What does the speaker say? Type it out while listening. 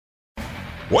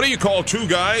What do you call two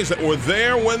guys that were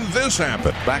there when this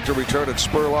happened? Back to return at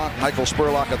Spurlock. Michael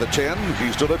Spurlock at the 10.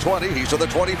 He's to the 20. He's to the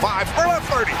 25. Spurlock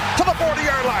 30 to the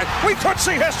 40-yard line. We could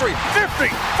see history.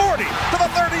 50, 40 to the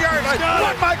 30-yard line.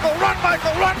 Run, Michael, run,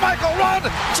 Michael, run, Michael, run.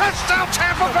 Touchdown,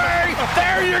 Tampa Bay.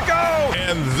 There you go.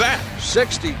 And that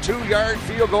 62-yard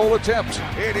field goal attempt.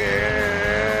 It is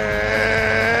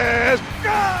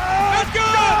good. It's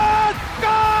good.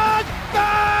 Good.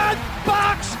 Good.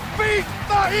 Box beat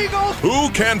the Eagles. who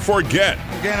can forget?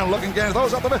 Gannon looking, Gannon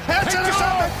throws up the middle. It's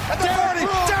intercepted at the 30.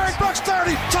 Derek Brooks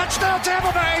 30. Touchdown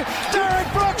Tampa Bay.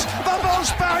 Derek Brooks, the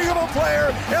most valuable player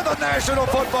in the National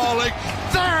Football League.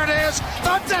 There it is.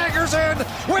 The dagger's in.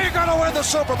 We're going to win the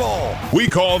Super Bowl. We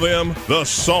call them the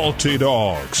Salty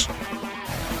Dogs.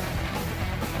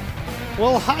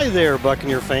 Well, hi there,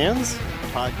 Buccaneer fans,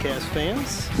 podcast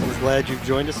fans. We're glad you've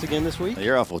joined us again this week.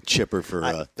 You're awful chipper for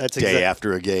a day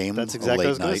after a game. That's exactly what I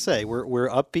was going to night. say. We're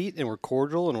upbeat and we're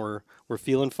cordial and we're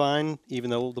feeling fine, even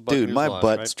though the Buccaneers Dude, my lost,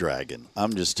 butt's right? dragging.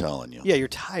 I'm just telling you. Yeah, you're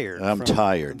tired. I'm from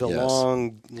tired, The yes.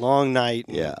 long night,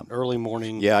 and Yeah. early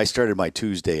morning. Yeah, I started my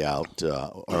Tuesday out,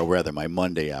 or rather my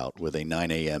Monday out, with a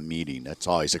 9 a.m. meeting. That's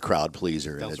always a crowd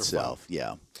pleaser in Those are itself.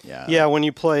 Yeah. Yeah, when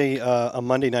you play a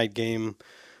Monday night game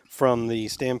from the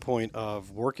standpoint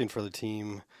of working for the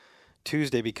team,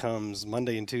 Tuesday becomes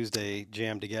Monday and Tuesday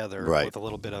jammed together Right. with a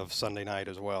little bit of Sunday night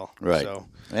as well. Right. So,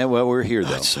 And well, we're here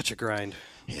though. it's such a grind.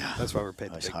 Yeah. That's why we're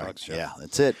paid the It's big hard. bucks. Jeff. Yeah,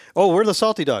 that's it. Oh, we're the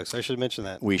Salty Dogs. I should mention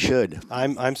that. We should.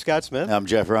 I'm Scott Smith, I'm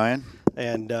Jeff Ryan.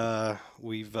 and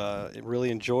we've really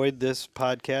enjoyed this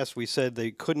podcast. We said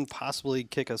they couldn't possibly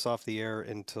kick us off the air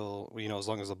until, as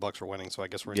long as the Bucks are winning. So I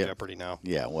guess we're in Yeah. jeopardy now.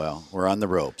 Yeah, well, we're on the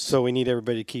ropes. So we need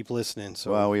everybody to keep listening.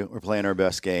 So Well, we're playing our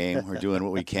best game. We're doing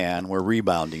what we can. We're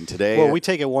rebounding today. well, we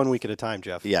take it 1 week at a time,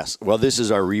 Jeff. Yes. Well, this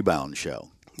is our rebound show.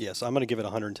 Yes, I'm going to give it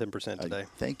 110% today.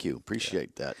 Thank you.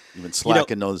 Appreciate that. You've been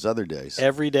slacking those other days.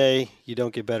 Every day you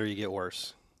don't get better, you get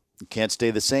worse. You can't stay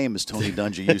the same, as Tony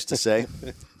Dungy used to say.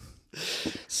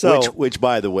 So, Which,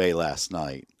 by the way, last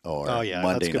night or Monday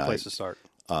Monday that's a good night, place to start.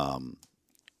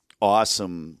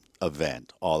 awesome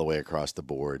event all the way across the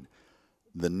board.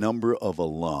 The number of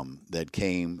alum that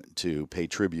came to pay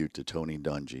tribute to Tony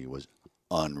Dungy was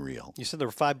unreal. You said there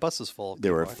were 5 buses full.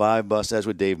 There were 5 buses. That's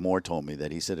what Dave Moore told me,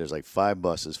 that he said there's like 5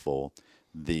 buses full.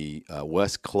 The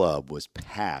West Club was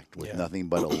packed with nothing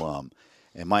but alum.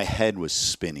 And my head was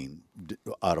spinning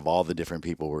out of all the different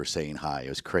people who were saying hi. It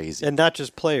was crazy. And not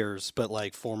just players, but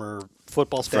like former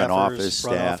football staffers, Front office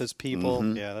front staff. office people.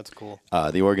 Mhm. Yeah, that's cool.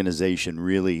 The organization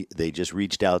really, they just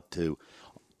reached out to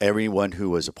everyone who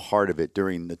was a part of it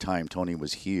during the time Tony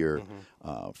was here.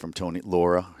 From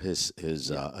Laura, his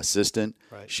assistant,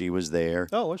 Right. she was there.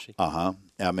 Oh, was she? I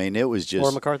mean, it was just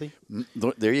Laura McCarthy?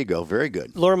 There you go. Very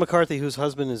good. Laura McCarthy, whose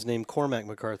husband is named Cormac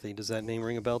McCarthy. Does that name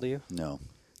ring a bell to you? No.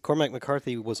 Cormac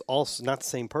McCarthy was also not the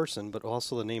same person, but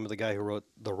also the name of the guy who wrote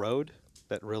The Road,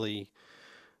 that really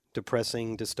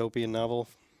depressing dystopian novel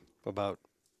about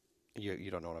you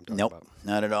don't know what I'm talking Nope, about.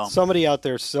 not at all. Somebody out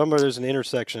there, somewhere there's an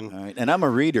intersection. All right. And I'm a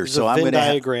reader, There's so a I'm Venn going to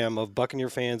diagram of Buccaneer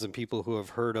fans and people who have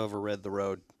heard of or read The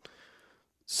Road.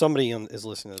 Somebody is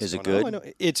listening to this. Is it going, good? "Oh, I know."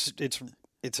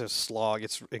 It's a slog.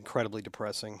 It's incredibly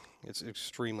depressing. It's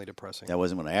extremely depressing. That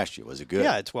wasn't what I asked you. Was it good?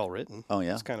 Yeah, it's well written. Oh,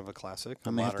 yeah? It's kind of a classic. I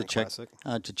A may have modern to check classic.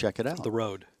 to check it out. The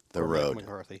Road. The Cormac Road.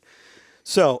 McCarthy.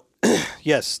 So,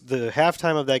 yes, the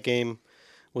halftime of that game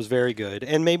was very good,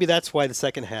 and maybe that's why the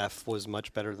second half was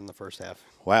much better than the first half.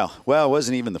 Wow. Well, it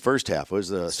wasn't even the first half. It was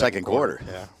the second quarter.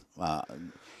 Yeah.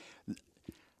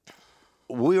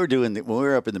 When we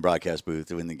were up in the broadcast booth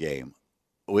doing the game,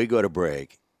 we go to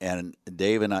break, and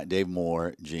Dave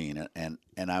Moore, Gene, and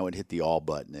I would hit the all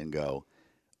button and go,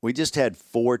 we just had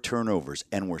 4 turnovers,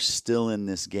 and we're still in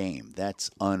this game. That's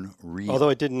unreal. Although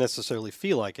it didn't necessarily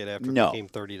feel like it after No. it became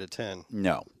 30-10.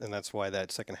 No. And that's why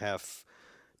that second half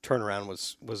turnaround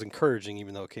was encouraging,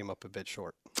 even though it came up a bit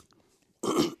short.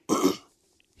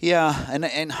 Yeah,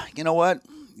 and you know what?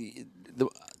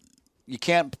 You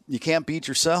can't beat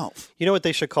yourself. You know what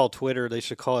they should call Twitter? They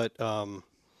should call it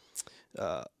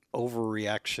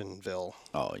Overreactionville.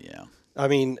 Oh, yeah. I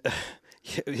mean,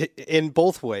 in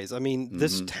both ways. I mean,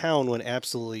 this town went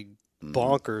absolutely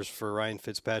bonkers for Ryan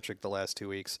Fitzpatrick the last 2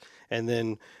 weeks. And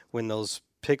then when those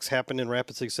picks happened in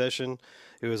rapid succession,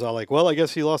 it was all like, well, I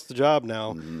guess he lost the job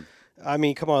now. I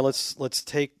mean, come on, let's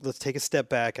take a step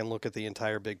back and look at the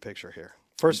entire big picture here.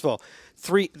 First of all,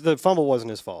 the fumble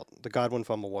wasn't his fault. The Godwin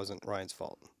fumble wasn't Ryan's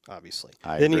fault, obviously.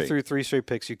 Then agree. he threw 3 straight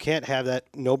picks. You can't have that.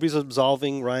 Nobody's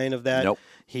absolving Ryan of that. Nope.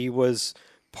 He was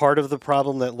part of the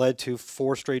problem that led to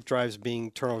 4 straight drives being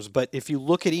turnovers. But if you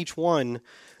look at each one,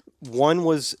 One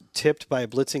was tipped by a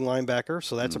blitzing linebacker,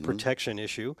 so that's a protection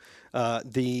issue.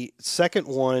 The second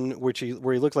one, where he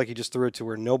looked like he just threw it to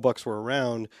where no Bucks were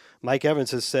around, Mike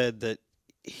Evans has said that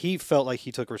he felt like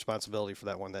he took responsibility for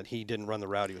that one, that he didn't run the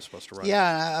route he was supposed to run.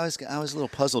 Yeah, I was a little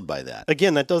puzzled by that.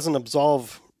 Again, that doesn't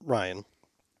absolve Ryan,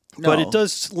 but it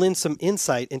does lend some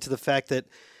insight into the fact that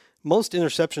most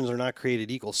interceptions are not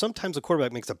created equal. Sometimes a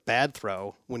quarterback makes a bad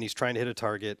throw when he's trying to hit a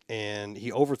target and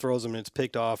he overthrows him and it's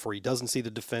picked off, or he doesn't see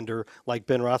the defender, like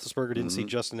Ben Roethlisberger didn't see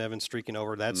Justin Evans streaking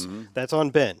over. That's on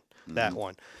Ben, that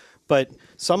one. But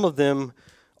some of them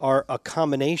are a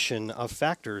combination of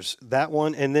factors. That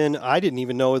one, and then I didn't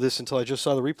even know this until I just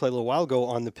saw the replay a little while ago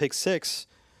on the pick six.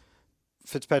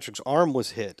 Fitzpatrick's arm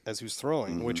was hit as he was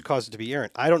throwing, which caused it to be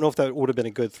errant. I don't know if that would have been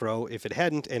a good throw if it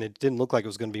hadn't, and it didn't look like it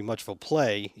was going to be much of a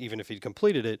play, even if he'd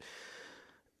completed it.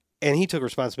 And he took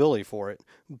responsibility for it.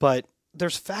 But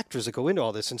there's factors that go into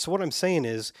all this. And so what I'm saying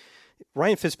is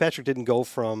Ryan Fitzpatrick didn't go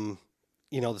from,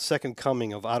 the second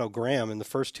coming of Otto Graham in the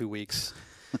first 2 weeks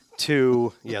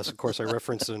to, yes, of course, I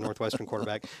referenced the Northwestern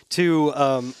quarterback,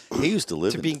 to he used to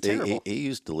live being terrible. He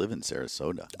used to live in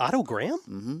Sarasota. Otto Graham?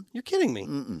 Mm-hmm. You're kidding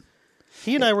me.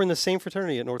 He and I were in the same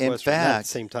fraternity at Northwestern at the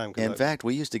same time. In fact,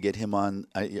 we used to get him on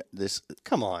this.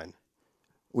 Come on.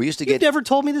 We used to You've never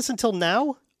told me this until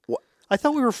now? What? I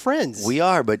thought we were friends. We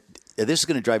are, but this is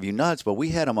going to drive you nuts, but we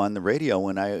had him on the radio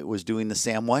when I was doing the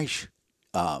Sam Weish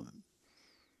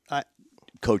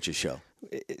coach's show.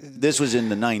 This was in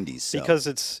the 90s. So. Because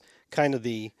it's kind of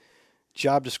the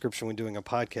job description when doing a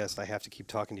podcast, I have to keep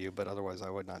talking to you, but otherwise I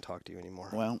would not talk to you anymore.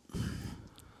 Well,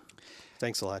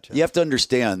 thanks a lot, Jeff. You have to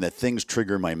understand that things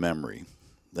trigger my memory.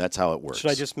 That's how it works. Should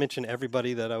I just mention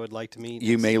everybody that I would like to meet?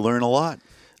 You may learn a lot.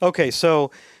 Okay, so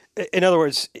in other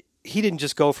words, he didn't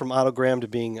just go from Otto Graham to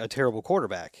being a terrible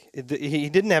quarterback. He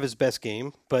didn't have his best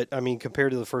game, but,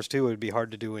 compared to the first two, it would be hard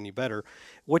to do any better.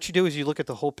 What you do is you look at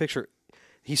the whole picture.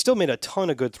 He still made a ton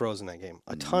of good throws in that game,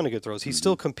 a ton of good throws. He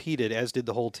still competed, as did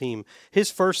the whole team. His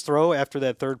first throw after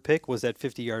that third pick was that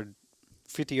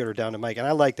 50-yarder down to Mike, and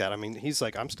I like that. He's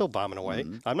like, I'm still bombing away.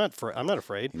 I'm not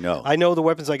afraid. No. I know the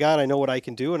weapons I got. I know what I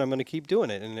can do, and I'm going to keep doing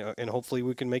it, and hopefully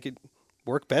we can make it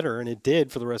work better, and it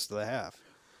did for the rest of the half.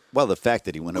 Well, the fact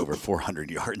that he went over 400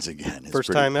 yards again is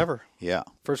First time ever. Yeah.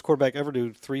 First quarterback ever to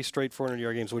do 3 straight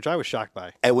 400-yard games, which I was shocked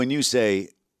by. And when you say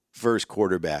first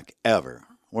quarterback ever,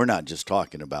 we're not just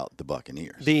talking about the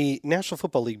Buccaneers. The National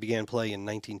Football League began play in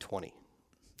 1920.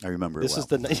 I remember this it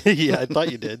well. Is the yeah, I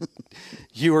thought you did.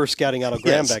 You were scouting Otto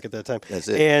Graham back at that time. That's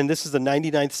it. And this is the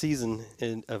 99th season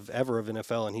of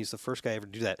NFL, and he's the first guy ever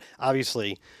to do that.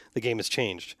 Obviously, the game has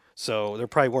changed, so there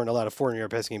probably weren't a lot of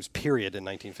 400-yard passing games, period, in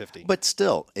 1950. But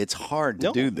still, it's hard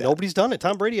to do that. Nobody's done it.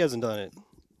 Tom Brady hasn't done it.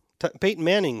 Peyton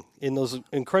Manning, in those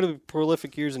incredibly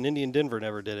prolific years in Indy and Denver,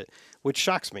 never did it, which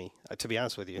shocks me, to be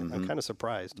honest with you. I'm kind of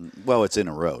surprised. Well, it's in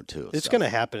a row, too. It's going to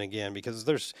happen again because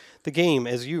there's the game,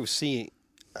 as you see,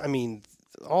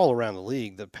 all around the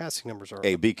league, the passing numbers are...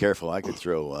 Hey, be careful. I could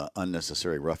throw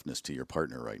unnecessary roughness to your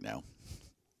partner right now.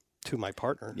 To my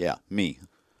partner? Yeah, me.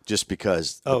 Just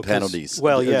because the penalties.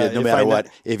 Well, yeah. No matter what,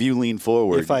 if you lean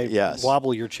forward, if I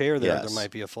wobble your chair there might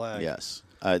be a flag. Yes.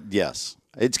 Yes.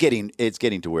 It's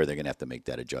getting to where they're going to have to make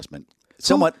that adjustment.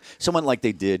 Somewhat like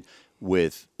they did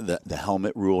with the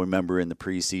helmet rule, remember, in the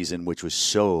preseason, which was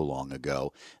so long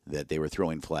ago that they were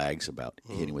throwing flags about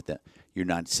hitting with that. You're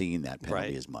not seeing that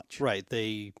penalty as much. Right.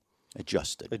 They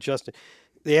adjusted.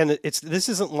 And this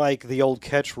isn't like the old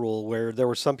catch rule where there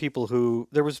were some people who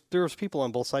there was people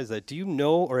on both sides of that. Do you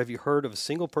know or have you heard of a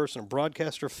single person, a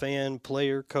broadcaster, fan,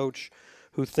 player, coach,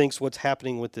 who thinks what's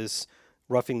happening with this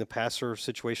roughing the passer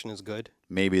situation is good?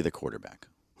 Maybe the quarterback.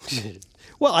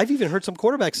 Well, I've even heard some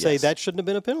quarterbacks say that shouldn't have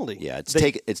been a penalty. Yeah,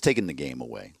 it's taken the game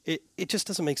away. It just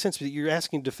doesn't make sense. You're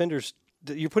asking defenders,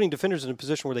 you're putting defenders in a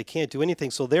position where they can't do anything.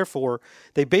 So therefore,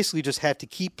 they basically just have to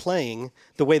keep playing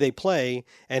the way they play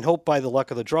and hope by the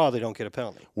luck of the draw they don't get a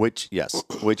penalty. Which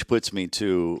puts me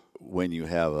to when you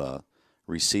have a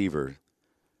receiver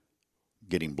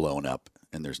getting blown up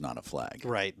and there's not a flag.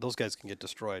 Right, those guys can get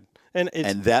destroyed, and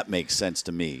that makes sense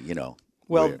to me.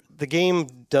 Well, the game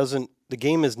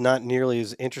is not nearly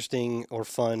as interesting or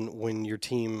fun when your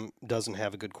team doesn't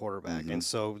have a good quarterback. And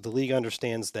so the league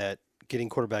understands that getting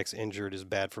quarterbacks injured is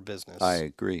bad for business. I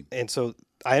agree. And so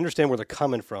I understand where they're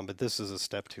coming from, but this is a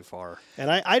step too far. And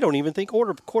I don't even think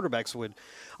quarterbacks would.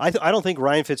 I don't think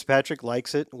Ryan Fitzpatrick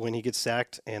likes it when he gets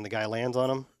sacked and the guy lands on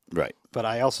him. Right. But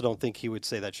I also don't think he would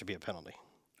say that should be a penalty.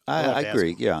 I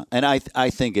agree, yeah. And I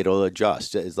think it'll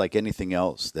adjust. It's like anything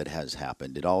else that has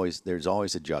happened. There's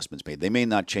always adjustments made. They may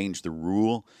not change the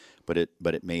rule, but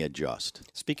it may adjust.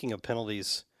 Speaking of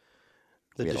penalties,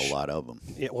 We had a lot of them.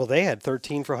 Yeah, well, they had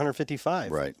 13 for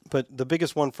 155. Right. But the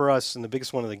biggest one for us and the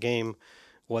biggest one of the game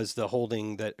was the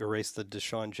holding that erased the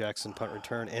Deshaun Jackson punt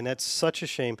return. And that's such a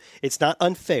shame. It's not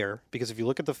unfair because if you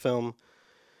look at the film,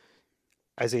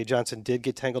 Isaiah Johnson did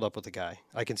get tangled up with the guy.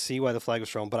 I can see why the flag was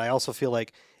thrown, but I also feel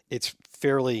like it's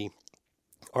fairly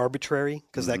arbitrary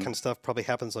because that kind of stuff probably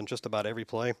happens on just about every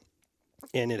play.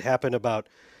 And it happened about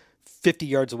 50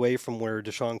 yards away from where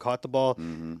Deshaun caught the ball.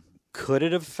 Could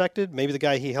it have affected? Maybe the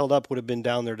guy he held up would have been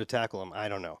down there to tackle him. I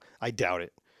don't know. I doubt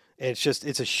it. It's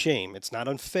a shame. It's not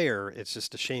unfair. It's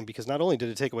just a shame because not only did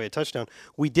it take away a touchdown,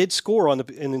 we did score on the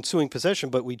ensuing possession,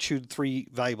 but we chewed 3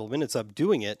 valuable minutes up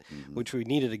doing it, which we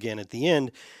needed again at the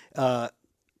end. But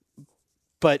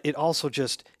it also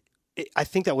I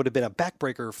think that would have been a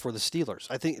backbreaker for the Steelers.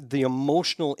 I think the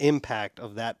emotional impact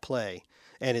of that play,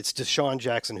 and it's Deshaun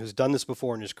Jackson, who's done this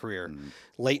before in his career,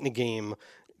 late in the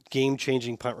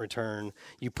game-changing punt return.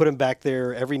 You put him back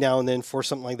there every now and then for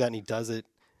something like that, and he does it.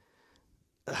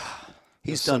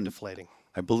 He's so done deflating.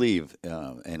 I believe,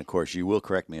 and of course you will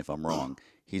correct me if I'm wrong.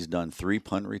 He's done 3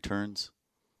 punt returns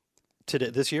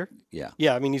Today, this year? Yeah.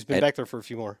 Yeah, I mean, he's been back there for a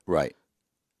few more. Right.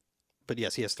 But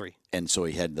yes, he has 3. And so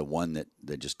he had the one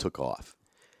that just took off.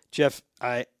 Jeff,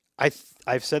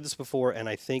 I've said this before, and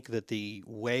I think that the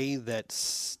way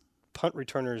that punt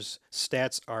returners'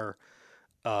 stats are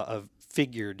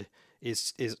figured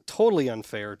is totally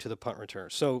unfair to the punt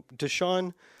returner. So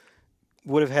Deshaun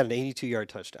would have had an 82-yard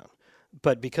touchdown.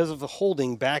 But because of the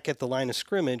holding back at the line of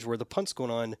scrimmage where the punt's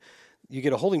going on, you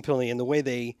get a holding penalty, and the way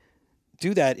they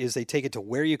do that is they take it to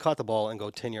where you caught the ball and go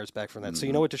 10 yards back from that. So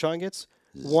you know what Deshaun gets?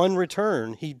 1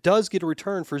 return. He does get a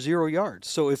return for 0 yards.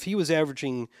 So if he was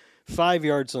averaging 5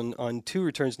 yards on 2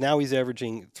 returns, now he's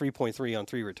averaging 3.3 on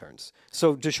 3 returns.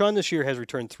 So Deshaun this year has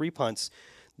returned 3 punts.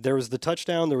 There was the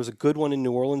touchdown. There was a good one in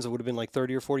New Orleans. It would have been like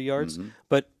 30 or 40 yards.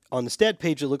 But on the stat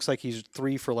page, it looks like he's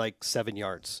 3 for like 7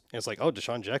 yards. And it's like, oh,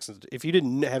 Deshaun Jackson. If you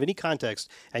didn't have any context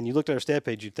and you looked at our stat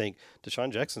page, you'd think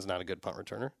Deshaun Jackson's not a good punt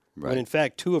returner. Right. When in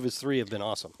fact, 2 of his 3 have been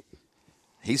awesome.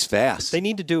 He's fast. They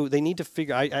need to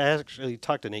figure. I actually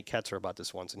talked to Nate Ketzer about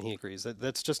this once, and he agrees that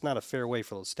that's just not a fair way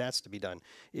for those stats to be done.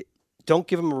 Don't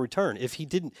give him a return. If he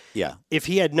didn't, if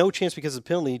he had no chance because of the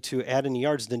penalty to add any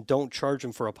yards, then don't charge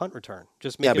him for a punt return.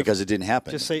 Just make because it didn't happen.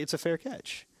 Just say it's a fair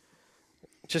catch.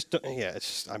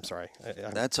 I'm sorry.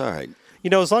 That's all right.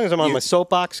 As long as I'm on my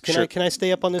soapbox, can I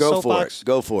stay up on this soapbox?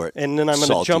 Go for it. And then I'm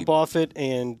going to jump off it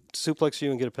and suplex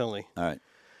you and get a penalty. All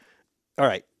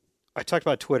right. I talked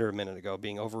about Twitter a minute ago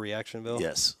being overreactionville.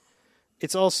 Yes.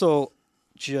 It's also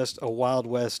just a wild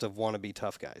west of wannabe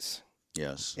tough guys.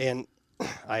 Yes. And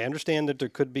I understand that there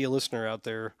could be a listener out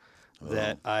there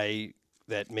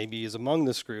that maybe is among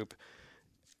this group.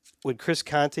 When Chris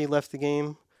Conte left the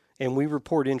game, and we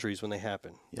report injuries when they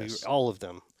happen, all of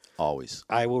them. Always.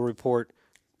 I will report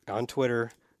on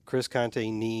Twitter, Chris Conte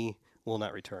knee will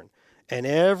not return. And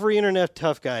every internet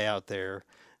tough guy out there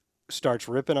starts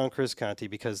ripping on Chris Conte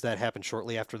because that happened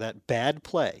shortly after that bad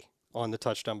play on the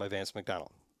touchdown by Vance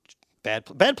McDonald. Bad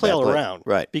play all around.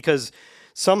 Right. Because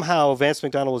somehow Vance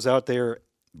McDonald was out there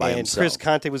by and himself. Chris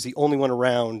Conte was the only one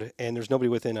around, and there's nobody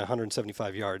within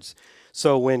 175 yards.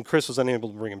 So when Chris was unable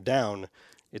to bring him down,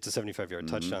 it's a 75-yard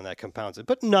touchdown that compounds it.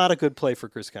 But not a good play for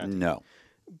Chris Conte. No.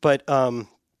 But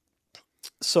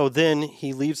so then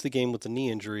he leaves the game with a knee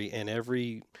injury, and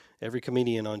every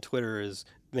comedian on Twitter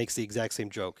makes the exact same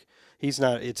joke. He's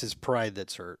not. It's his pride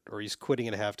that's hurt, or he's quitting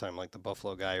at halftime like the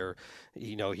Buffalo guy, or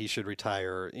he should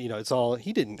retire. It's all.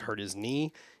 He didn't hurt his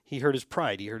knee. He hurt his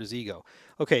pride. He hurt his ego.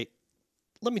 Okay,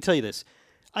 let me tell you this.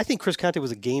 I think Chris Conte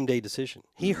was a game day decision.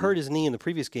 He hurt his knee in the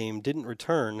previous game, didn't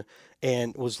return,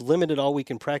 and was limited all week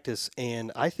in practice.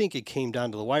 And I think it came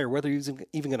down to the wire whether he was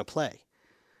even going to play.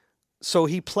 So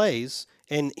he plays,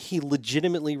 and he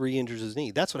legitimately re-injures his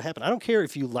knee. That's what happened. I don't care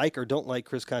if you like or don't like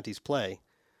Chris Conte's play.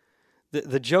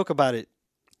 The joke about it,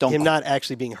 him not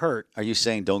actually being hurt. Are you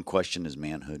saying don't question his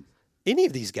manhood? Any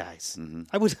of these guys.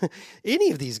 I would.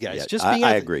 Any of these guys. Yeah, just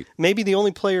I agree. Maybe the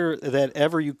only player that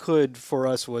ever you could for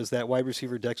us was that wide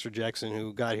receiver Dexter Jackson,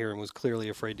 who got here and was clearly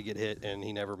afraid to get hit, and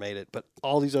he never made it. But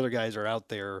all these other guys are out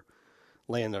there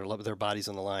laying their bodies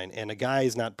on the line, and a guy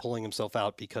is not pulling himself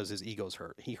out because his ego's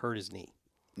hurt. He hurt his knee.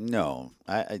 No,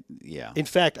 yeah. In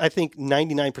fact, I think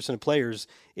 99% of players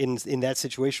in that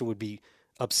situation would be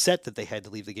upset that they had to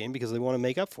leave the game because they want to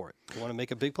make up for it. They want to make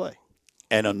a big play.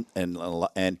 And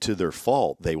to their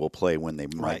fault, they will play when they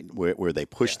might where they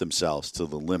push themselves to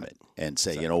the limit and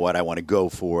say, you know what, I want to go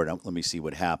for it. Let me see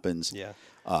what happens. Yeah,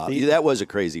 that was a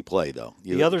crazy play, though.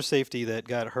 The other safety that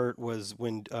got hurt was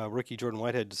when rookie Jordan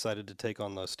Whitehead decided to take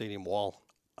on the stadium wall.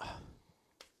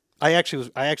 I actually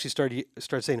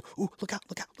started saying, "Ooh, look out,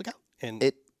 look out, look out!"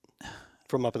 And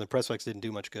from up in the press box didn't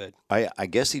do much good. I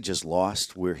guess he just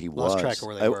lost where he was. Lost track of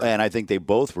where they were. And I think they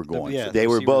both were going. They the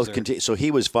were both so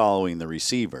he was following the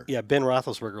receiver. Yeah, Ben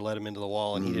Roethlisberger led him into the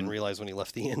wall, and he didn't realize when he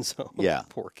left the end zone. Yeah,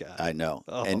 poor guy. I know.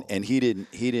 Oh. And he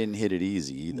didn't hit it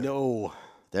easy either. No,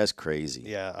 that's crazy.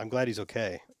 Yeah, I'm glad he's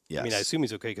okay. Yes. I mean, I assume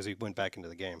he's okay because he went back into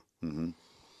the game. Mm-hmm.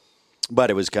 But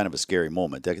it was kind of a scary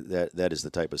moment. That is the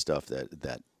type of stuff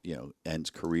that ends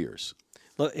careers.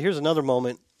 Look, here's another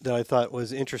moment that I thought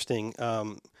was interesting.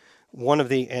 And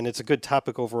it's a good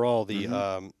topic overall.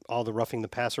 All the roughing the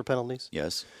passer penalties.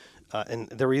 Yes. And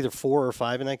there were either 4 or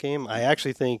 5 in that game. I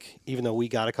actually think, even though we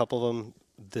got a couple of them,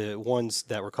 the ones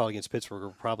that were called against Pittsburgh were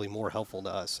probably more helpful to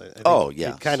us. I think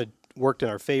it kind of worked in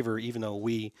our favor, even though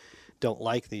we don't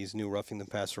like these new roughing the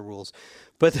passer rules.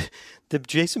 But the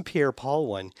Jason Pierre-Paul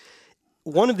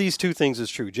one of these two things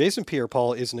is true. Jason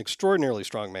Pierre-Paul is an extraordinarily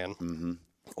strong man,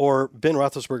 or Ben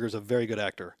Roethlisberger is a very good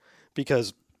actor,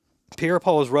 because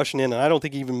Pierre-Paul was rushing in, and I don't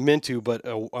think he even meant to, but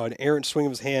an errant swing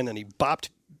of his hand, and he bopped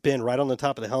Ben right on the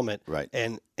top of the helmet. Right.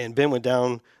 And Ben went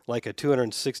down like a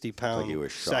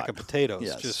 260-pound sack of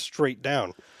potatoes, just straight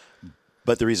down.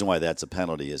 But the reason why that's a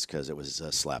penalty is because it was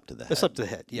a slap to the head. A slap to the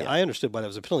head. Yeah, I understood why that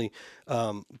was a penalty,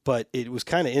 but it was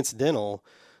kind of incidental.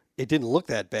 It didn't look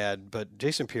that bad, but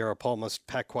Jason Pierre-Paul must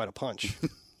pack quite a punch.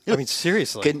 I mean,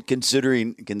 seriously.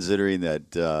 Considering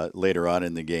that later on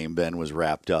in the game, Ben was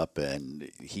wrapped up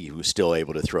and he was still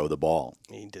able to throw the ball.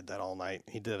 He did that all night.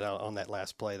 He did it on that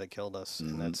last play that killed us,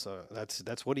 and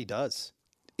that's what he does.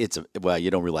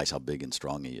 You don't realize how big and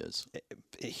strong he is.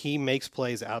 He makes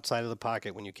plays outside of the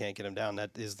pocket when you can't get him down.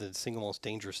 That is the single most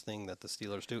dangerous thing that the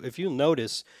Steelers do. If you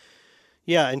notice.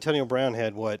 Yeah, Antonio Brown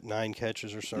had, 9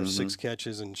 catches or so, 6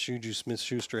 catches, and Juju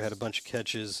Smith-Schuster had a bunch of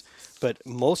catches. But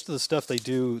most of the stuff they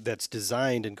do that's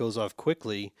designed and goes off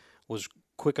quickly was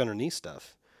quick underneath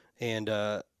stuff. And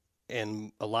a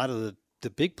lot of the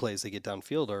big plays they get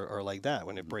downfield are like that,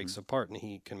 when it breaks apart, and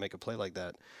he can make a play like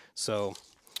that. So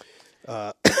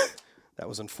that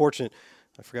was unfortunate.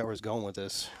 I forgot where I was going with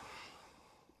this.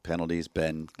 Penalties,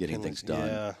 Ben getting things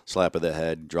done, slap of the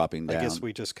head, dropping down. I guess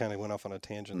we just kind of went off on a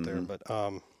tangent there, but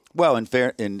well, in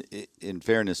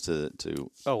fairness to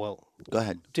oh well, go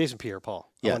ahead, Jason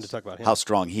Pierre-Paul. Yes. I wanted to talk about him. How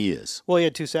strong he is. Well, he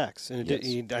had 2 sacks,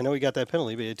 and I know he got that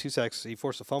penalty, but he had 2 sacks. He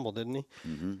forced a fumble, didn't he?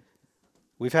 Mm-hmm.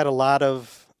 We've had a lot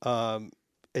of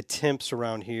attempts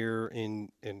around here in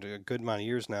a good amount of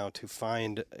years now to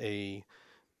find a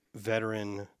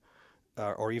veteran,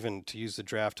 or even to use the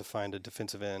draft to find a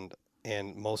defensive end.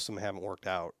 And most of them haven't worked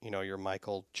out. Your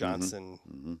Michael Johnson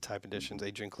type additions.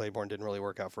 Adrian Claiborne didn't really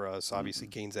work out for us. Obviously,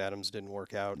 Gaines Adams didn't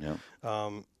work out.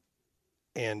 Yep.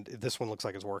 And this one looks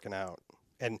like it's working out.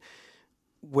 And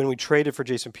when we traded for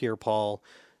Jason Pierre-Paul,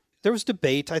 there was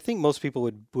debate. I think most people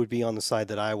would be on the side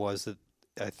that I was, that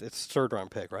it's a 3rd-round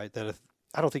pick, right? That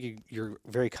I don't think you're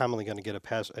very commonly going to get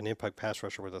an impact pass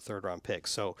rusher with a 3rd-round pick.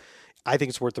 So I think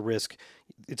it's worth the risk.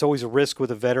 It's always a risk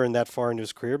with a veteran that far into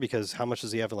his career, because how much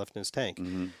does he have left in his tank?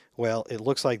 Mm-hmm. Well, it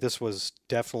looks like this was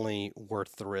definitely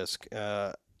worth the risk.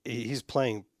 He's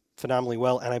playing phenomenally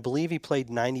well, and I believe he played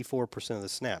 94% of the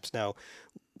snaps. Now,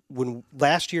 when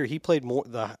last year he played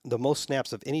the most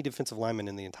snaps of any defensive lineman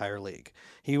in the entire league.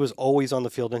 He was always on the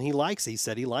field, and he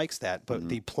said he likes that. But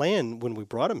the plan when we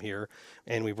brought him here,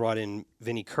 and we brought in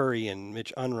Vinny Curry and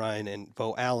Mitch Unrein and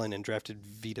Bo Allen and drafted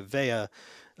Vita Vea,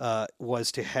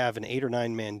 was to have an 8 or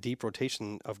 9 man deep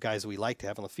rotation of guys that we like to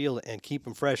have on the field and keep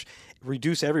them fresh,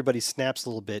 reduce everybody's snaps a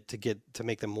little bit to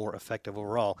make them more effective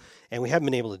overall. And we haven't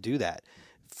been able to do that.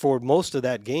 For most of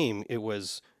that game, it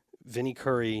was Vinny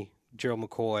Curry, Gerald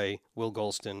McCoy, Will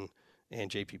Golston,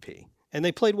 and JPP. And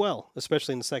they played well,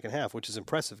 especially in the second half, which is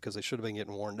impressive because they should have been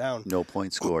getting worn down. No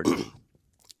points scored.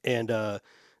 And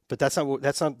but that's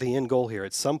not the end goal here.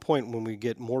 At some point when we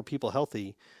get more people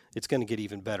healthy, it's going to get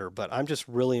even better. But I'm just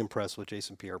really impressed with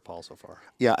Jason Pierre-Paul so far.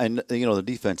 Yeah, and the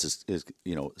defense is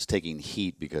taking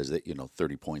heat because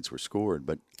 30 points were scored.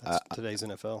 But that's today's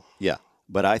NFL. Yeah.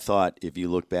 But I thought if you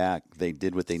look back, they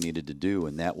did what they needed to do,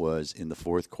 and that was in the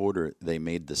 4th quarter, they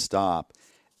made the stop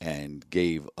and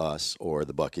gave us, or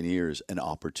the Buccaneers, an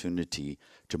opportunity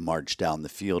to march down the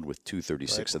field with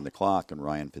 2:36 on the clock. And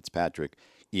Ryan Fitzpatrick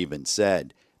even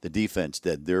said, the defense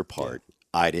did their part. Yeah.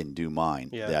 I didn't do mine.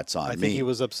 Yeah. That's on me. I think he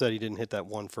was upset he didn't hit that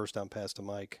 1 first down pass to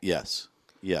Mike. Yes.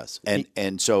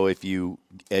 And so as you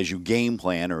game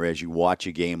plan or as you watch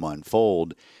a game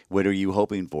unfold, what are you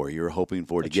hoping for? You're hoping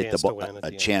for a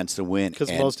chance to win.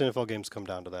 Because most NFL games come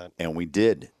down to that. And we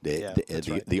did.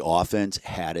 The offense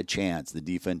had a chance. The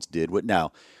defense did what.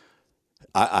 Now,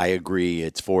 I agree.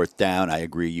 It's fourth down. I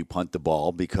agree. You punt the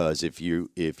ball because if you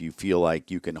feel like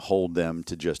you can hold them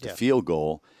to just a field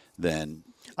goal, then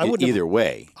either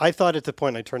way. I thought at the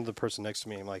point I turned to the person next to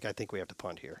me. I'm like, I think we have to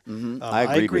punt here. I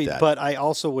agreed with that. But I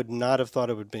also would not have thought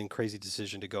it would have been a crazy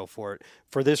decision to go for it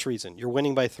for this reason. You're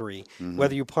winning by 3.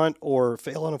 Whether you punt or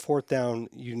fail on a fourth down,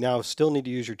 you now still need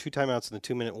to use your 2 timeouts and the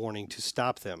 2-minute warning to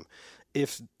stop them.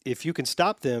 If you can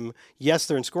stop them, yes,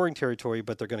 they're in scoring territory,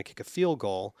 but they're going to kick a field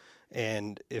goal.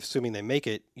 And assuming they make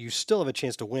it, you still have a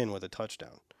chance to win with a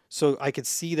touchdown. So I could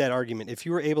see that argument. If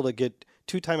you were able to get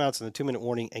 2 timeouts and the 2-minute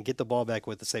warning and get the ball back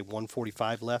with, say,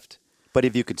 1:45 left. But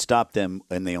if you could stop them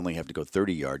and they only have to go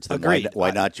 30 yards, then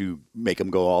why not you make them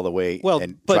go all the way? Well,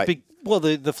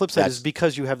 the flip side is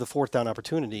because you have the fourth down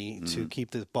opportunity to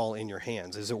keep the ball in your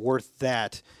hands. Is it worth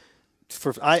that?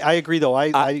 I agree, though.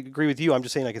 I agree with you. I'm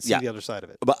just saying I can see the other side of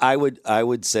it. But I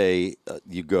would say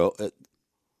you go.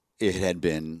 It had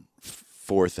been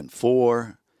 4th and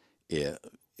 4.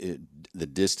 The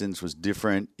distance was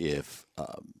different. If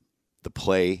the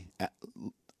play,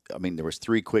 I mean, there was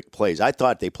 3 quick plays. I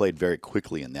thought they played very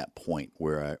quickly in that point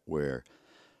where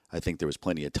I think there was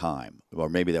plenty of time, or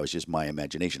maybe that was just my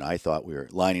imagination. I thought we were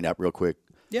lining up real quick.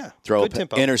 Yeah, throw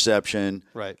interception.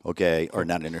 Right. Okay, or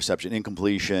not interception,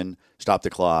 incompletion. Stop the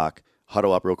clock.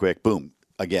 Huddle up real quick. Boom.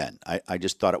 Again, I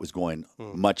just thought it was going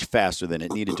much faster than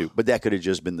it needed to, but that could have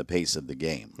just been the pace of the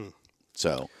game.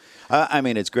 So, I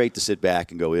mean, it's great to sit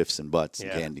back and go ifs and buts and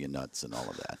candy and nuts and all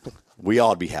of that. We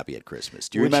all be happy at Christmas.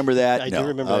 Do you remember that? I do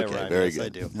remember that, Ryan. Very yes, good. I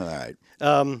do. All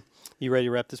right. You ready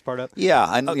to wrap this part up?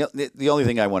 Yeah. The only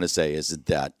thing I want to say is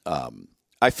that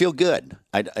I feel good.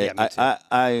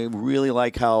 I really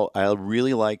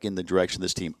like in the direction of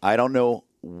this team. I don't know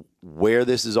where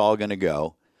this is all going to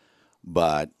go,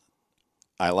 but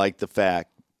I like the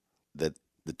fact that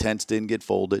the tents didn't get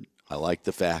folded. I like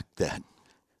the fact that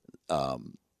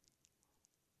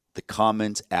the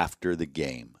comments after the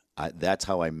game, that's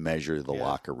how I measure the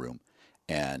locker room.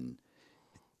 And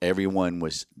everyone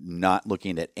was not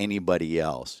looking at anybody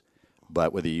else.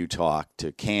 But whether you talk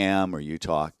to Cam or you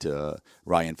talk to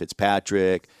Ryan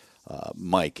Fitzpatrick,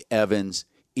 Mike Evans,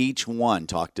 each one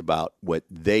talked about what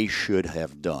they should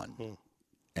have done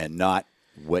and not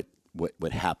what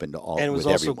happened to all. And it was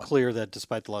also everyone. clear that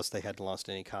despite the loss, they hadn't lost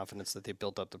any confidence that they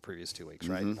built up the previous 2 weeks,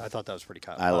 right? I thought that was pretty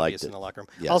obvious in the locker room.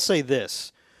 Yes. I'll say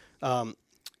this, and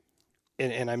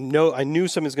I knew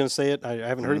someone's going to say it. I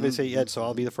haven't heard anybody say it yet, so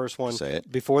I'll be the first one. Say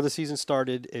it. Before the season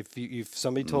started, if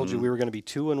somebody told you we were going to be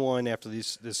 2-1 after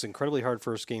this incredibly hard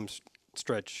first game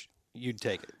stretch, you'd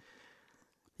take it.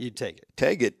 You'd take it.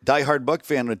 Take it. Die-hard Buck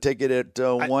fan would take it at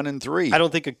 1-3. I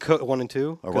don't think 1 and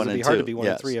 2 because it'd be hard to be 1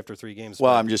 and 3 after 3 games.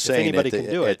 Well, I'm just saying anybody can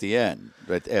do it at the end,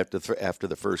 right after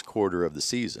the first quarter of the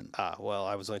season. Well,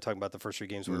 I was only talking about the first 3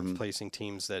 games. We were facing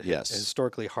teams that had Yes. a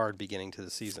historically hard beginning to the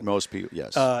season. Most people,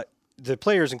 yes. The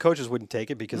players and coaches wouldn't take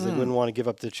it because they wouldn't want to give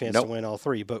up the chance to win all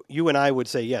 3. But you and I would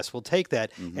say, yes, we'll take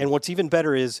that. And what's even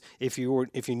better is if you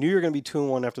knew you were going to be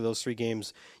 2-1 after those 3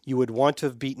 games, you would want to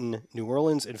have beaten New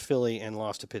Orleans and Philly and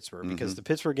lost to Pittsburgh because the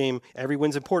Pittsburgh game, every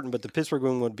win's important, but the Pittsburgh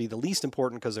win would be the least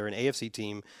important because they're an AFC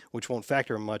team, which won't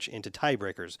factor much into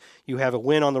tiebreakers. You have a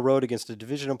win on the road against a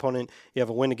division opponent. You have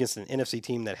a win against an NFC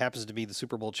team that happens to be the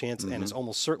Super Bowl chance and is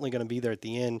almost certainly going to be there at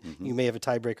the end. You may have a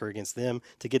tiebreaker against them.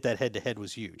 To get that head-to-head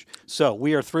was huge. So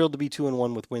we are thrilled to be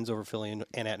 2-1 with wins over Philly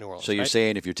and at New Orleans. So you're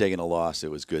saying if you're taking a loss,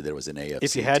 it was good that it was an AFC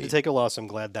If you had team. to take a loss, I'm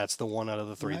glad that's the one out of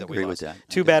the 3 that we agree lost. with that.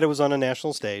 Too bad it was on a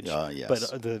national stage. Yes.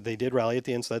 But they did rally at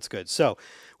the end, so that's good. So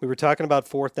we were talking about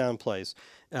fourth down plays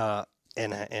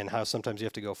and how sometimes you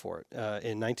have to go for it.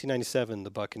 In 1997,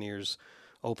 the Buccaneers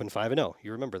opened 5-0.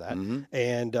 You remember that.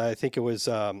 And I think it was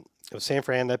San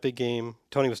Fran, that big game.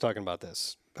 Tony was talking about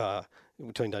this.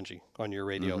 Tony Dungy on your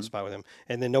radio spot with him.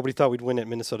 And then nobody thought we'd win at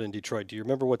Minnesota and Detroit. Do you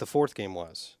remember what the 4th game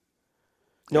was?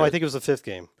 No, I think it was the 5th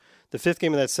game. The 5th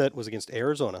game of that set was against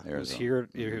Arizona. It was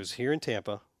here in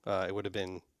Tampa. It would have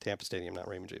been Tampa Stadium, not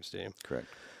Raymond James Stadium. Correct.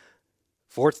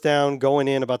 4th down, going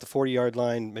in about the 40-yard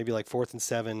line, maybe like 4th and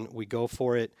 7. We go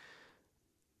for it.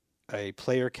 A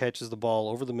player catches the ball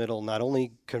over the middle, not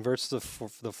only converts the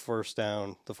 4th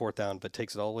down, but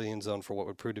takes it all the way in the end zone for what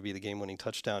would prove to be the game-winning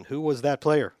touchdown. Who was that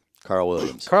player? Carl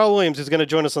Williams. Carl Williams is going to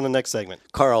join us on the next segment.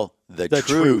 Carl, the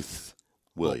truth.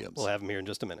 Williams. We'll have him here in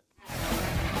just a minute.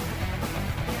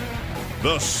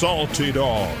 The Salty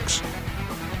Dogs.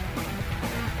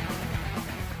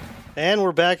 And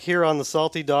we're back here on the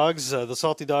Salty Dogs. The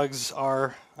Salty Dogs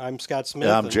are, I'm Scott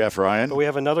Smith. I'm Jeff Ryan. But we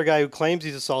have another guy who claims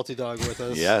he's a Salty Dog with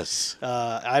us. Yes.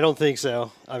 I don't think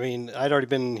so. I mean, I'd already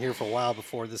been here for a while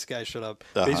before this guy showed up.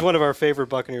 But he's one of our favorite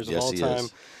Buccaneers of all time.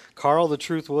 Karl the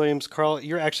Truth Williams. Karl,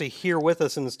 you're actually here with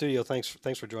us in the studio. Thanks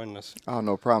for joining us. Oh,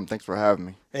 no problem. Thanks for having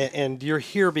me. And you're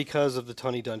here because of the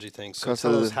Tony Dungy thing. So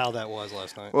tell us how that was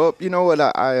last night. Well, you know what?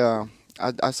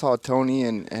 I saw Tony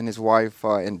and his wife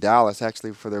in Dallas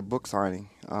actually for their book signing,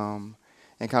 and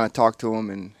kind of talked to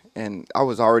him, and I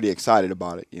was already excited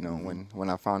about it. You know, when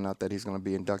I found out that he's going to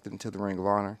be inducted into the Ring of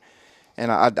Honor,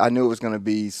 and I knew it was going to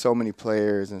be so many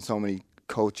players and so many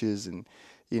coaches, and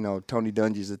you know, Tony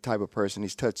Dungy's the type of person,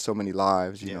 he's touched so many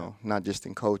lives, you know, not just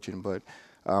in coaching, but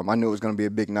I knew it was going to be a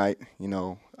big night, you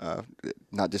know,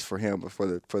 not just for him, but for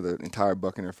the entire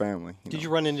Buccaneer family. Did you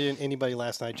run into anybody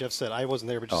last night? Jeff said, I wasn't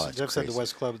there, but Jeff said the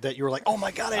West Club that you were like, oh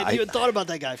my God, I hadn't even thought about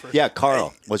that guy for a Yeah,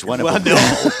 Karl was one of them.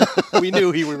 No, we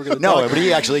knew we were going to No, but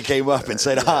he actually came up and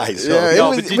said hi. So.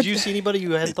 Yeah, but did you see anybody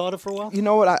you hadn't thought of for a while? You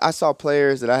know what? I saw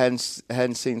players that I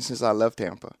hadn't seen since I left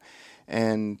Tampa.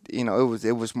 And, you know,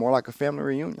 it was more like a family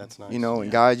reunion. That's nice. You know,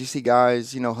 and guys, you see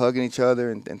guys, you know, hugging each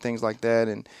other and things like that.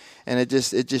 And it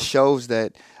just shows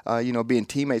that, you know, being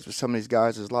teammates with some of these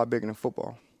guys is a lot bigger than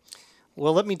football.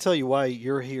 Well, let me tell you why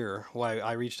you're here, why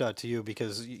I reached out to you,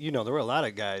 because, you know, there were a lot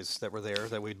of guys that were there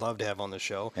that we'd love to have on the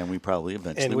show. And we probably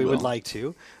eventually And we will. would like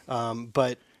to.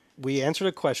 But we answered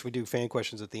a question. We do fan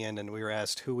questions at the end, and we were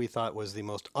asked who we thought was the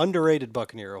most underrated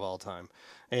Buccaneer of all time.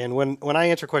 And when I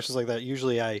answer questions like that,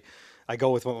 usually I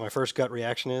go with what my first gut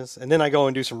reaction is, and then I go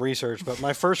and do some research. But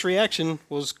my first reaction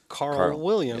was Karl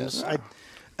Williams.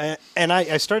 Yes.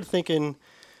 I started thinking,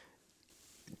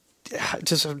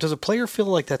 does a player feel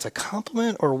like that's a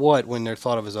compliment or what when they're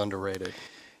thought of as underrated?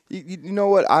 You know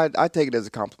what? I take it as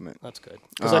a compliment. That's good,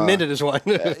 because I meant it as one.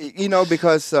 You know,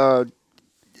 because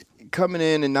coming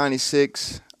in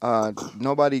 '96,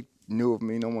 nobody knew of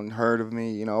me. No one heard of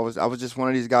me. You know, I was just one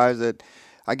of these guys that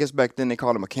I guess back then they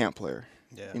called him a camp player.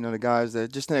 Yeah. You know, the guys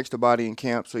that just an extra body in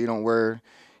camp so you don't wear,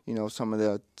 you know, some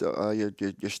of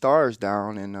your stars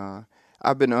down. And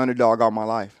I've been an underdog all my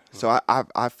life. So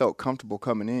I felt comfortable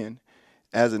coming in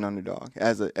as an underdog,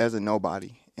 as a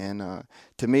nobody. And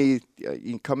to me,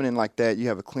 coming in like that, you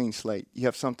have a clean slate. You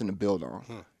have something to build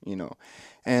on, you know.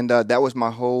 And that was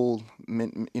my whole,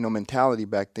 mentality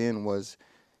back then was,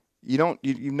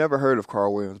 you've never heard of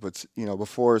Karl Williams, but you know,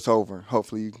 before it's over,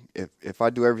 hopefully, if I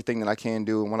do everything that I can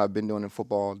do and what I've been doing in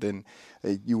football, then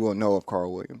you will know of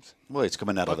Karl Williams. Well, he's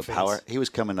coming out of the power. He was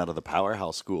coming out of the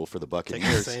powerhouse school for the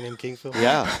Buccaneers. Texas A&M Kingsville.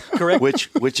 Yeah, correct.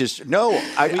 Which is no.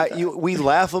 We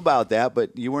laugh about that,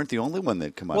 but you weren't the only one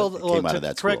that came out of that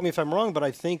school. Correct me if I'm wrong, but I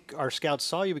think our scouts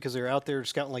saw you because they were out there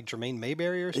scouting like Jermaine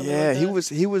Mayberry or something. Yeah, like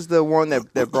that. he was the one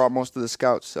that brought most of the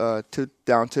scouts down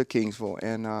to Kingsville,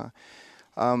 and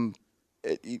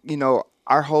you know,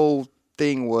 our whole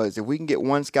thing was if we can get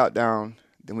one scout down,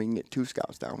 then we can get two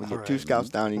scouts down. We get two scouts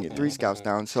down, you can get three scouts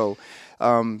down. So,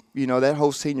 you know, that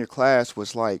whole senior class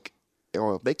was like,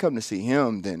 oh, if they come to see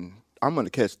him, then I'm going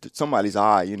to catch somebody's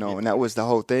eye, you know, and that was the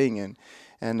whole thing. And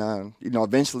you know,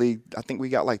 eventually, I think we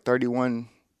got like 31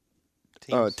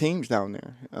 teams down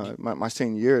there my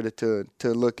senior year to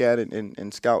look at it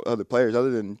and scout other players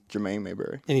other than Jermaine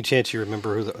Mayberry. Any chance you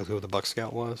remember who the Buck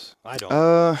Scout was? I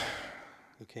don't.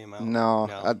 Who came out? No.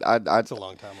 It's a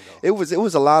long time ago. It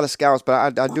was a lot of scouts,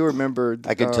 but I do remember.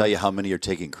 I can tell you how many are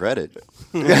taking credit.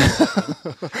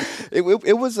 It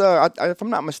was if I'm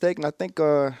not mistaken, I think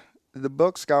the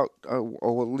Buck Scout,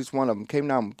 or at least one of them, came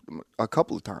down a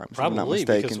couple of times. Probably, if I'm not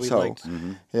mistaken. because we so, liked,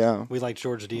 yeah, we liked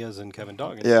George Diaz and Kevin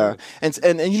Doggins. Yeah,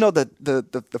 and you know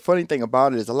the funny thing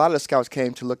about it is a lot of the scouts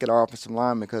came to look at our offensive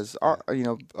line because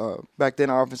back then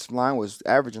our offensive line was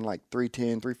averaging like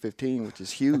 310, 315, which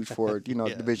is huge for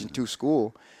Division II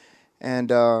school, and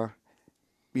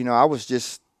you know, I was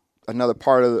just another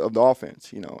part of the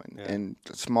offense, you know, and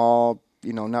small,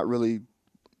 you know, not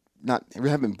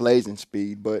having blazing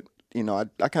speed, but you know,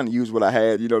 I kind of used what I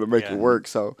had, you know, to make it work.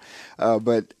 So,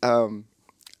 but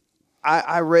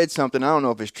I read something. I don't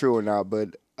know if it's true or not,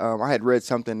 but I had read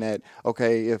something that,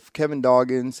 okay, if Kevin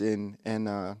Doggins and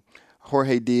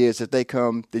Jorge Diaz, if they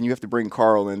come, then you have to bring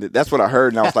Karl in. That's what I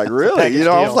heard, and I was like, really? You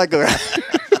know, I was like,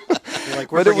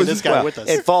 we're bringing this guy with us.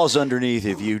 It falls underneath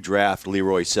if you draft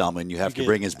Leroy Selman, you have to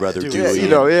bring his brother Dewey. You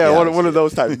know, one of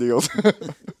those type of deals.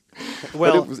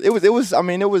 Well, but it was. I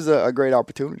mean, it was a great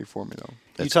opportunity for me, though.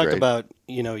 You talked about,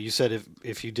 you know, you said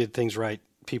if you did things right,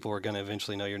 people were going to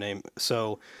eventually know your name.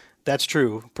 So that's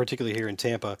true, particularly here in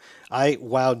Tampa. I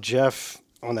wowed Jeff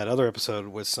on that other episode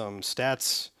with some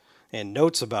stats and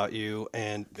notes about you,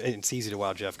 and it's easy to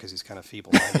wow Jeff because he's kind of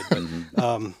feeble-minded.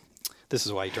 But this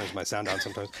is why he turns my sound on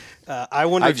sometimes.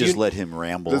 I just let him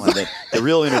ramble. And the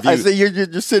real interview. I say you're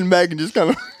just sitting back and just kind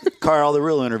of. Karl, the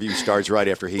real interview starts right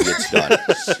after he gets done.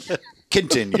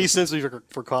 Continue. He sends me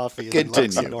for coffee. And Continue.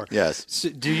 locks the door. Yes. So,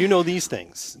 do you know these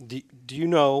things? Do you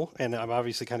know, and I'm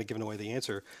obviously kind of giving away the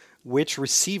answer, which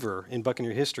receiver in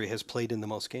Buccaneer history has played in the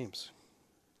most games?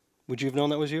 Would you have known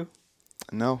that was you?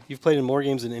 No. You've played in more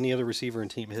games than any other receiver in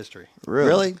team history.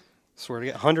 Really? Swear to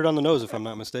God. 100 on the nose, if I'm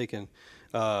not mistaken.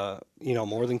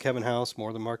 More than Kevin House,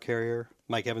 more than Mark Carrier.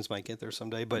 Mike Evans might get there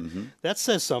someday, but that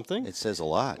says something. It says a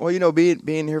lot. Well,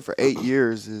 being here for 8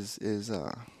 years is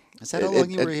Is that how long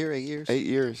you were here? 8 years? 8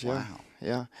 years, yeah. Wow.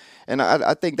 Yeah. And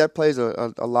I think that plays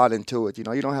a lot into it. You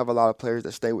don't have a lot of players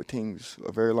that stay with teams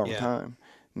a very long time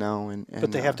now.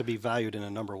 But they have to be valued in a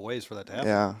number of ways for that to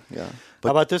happen. Yeah. How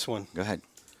about this one? Go ahead.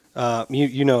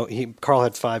 Karl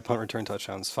had 5 punt return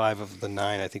touchdowns, 5 of the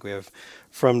 9 I think we have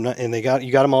and you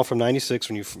got them all from 96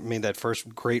 when you made that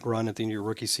first great run at the end of your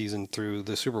rookie season through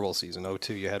the Super Bowl season.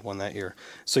 02, you had one that year.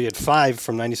 So you had 5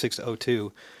 from 96 to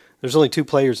 02. There's only 2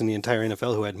 players in the entire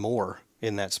NFL who had more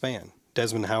in that span,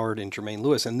 Desmond Howard and Jermaine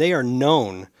Lewis, and they are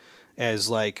known as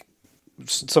like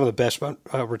some of the best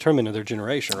returnmen of their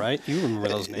generation, right? You remember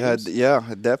those names?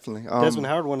 Yeah, definitely. Desmond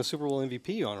Howard won a Super Bowl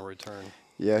MVP on a return.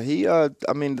 Yeah,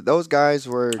 those guys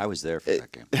were. I was there for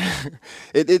that game.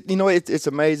 It's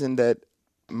amazing that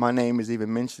my name is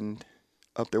even mentioned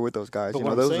up there with those guys. But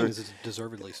what I'm saying is it's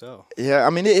deservedly so. Yeah,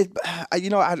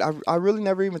 I really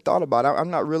never even thought about it.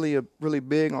 I'm not really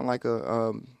big on like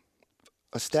a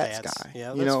stats guy.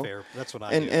 Yeah, that's fair. That's what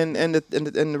I do. And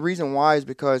the reason why is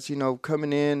because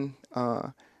coming in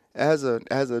as a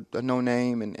no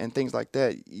name and things like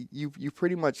that, you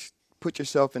pretty much put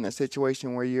yourself in a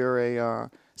situation where you're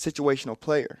a situational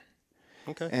player.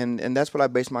 Okay. And that's what I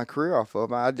based my career off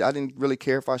of. I didn't really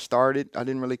care if I started. I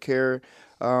didn't really care,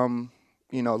 as long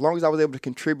as I was able to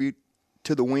contribute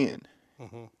to the win.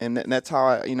 Mm-hmm. And that's how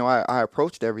I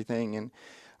approached everything. And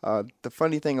the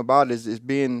funny thing about it is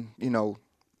being,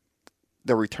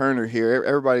 the returner here.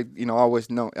 Everybody,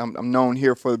 always know I'm known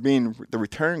here for being the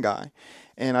return guy.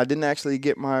 And I didn't actually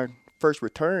get my first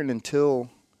return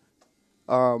until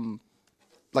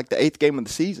like the 8th game of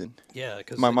the season. Yeah,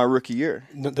 because my rookie year.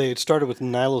 They had started with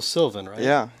Nilo Sylvan, right?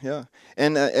 Yeah.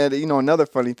 And another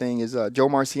funny thing is Joe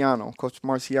Marciano, Coach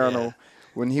Marciano,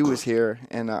 when he was here,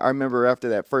 and I remember after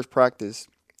that first practice,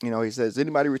 he says,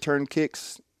 "Anybody return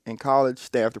kicks in college,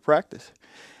 stay after practice."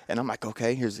 And I'm like,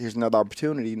 okay, here's another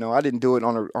opportunity. I didn't do it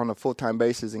on a full-time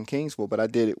basis in Kingsville, but I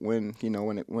did it when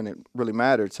it really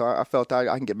mattered. So I felt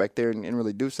I can get back there and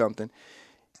really do something.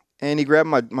 And he grabbed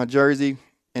my jersey.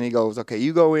 And he goes, okay,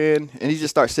 you go in, and he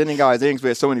just starts sending guys in because we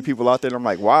had so many people out there. And I'm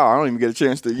like, wow, I don't even get a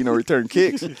chance to, return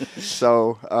kicks.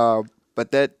 So,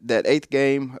 but that 8th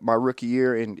game, my rookie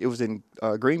year, and it was in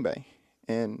Green Bay,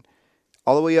 and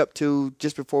all the way up to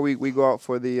just before we go out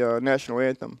for the national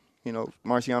anthem,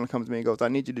 Marciano comes to me and goes, I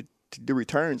need you to do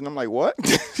returns, and I'm like, what?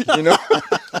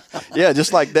 Yeah,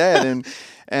 just like that,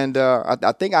 and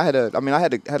I think I had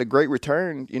a great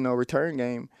return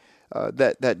game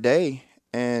that day,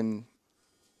 and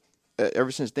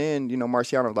ever since then,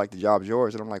 Marciano was like, the job's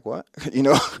yours. And I'm like, what?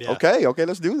 Okay,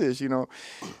 let's do this,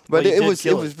 But it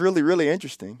was really, really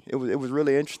interesting. It was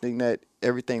really interesting that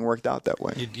everything worked out that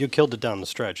way. You killed it down the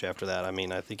stretch after that. I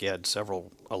mean, I think you had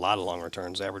a lot of long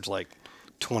returns, average like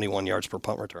 21 yards per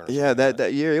punt return. Yeah,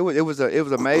 that year, it was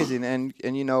amazing. And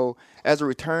as a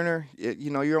returner,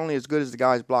 you're only as good as the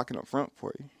guys blocking up front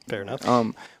for you. Fair enough.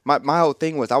 My whole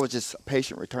thing was I was just a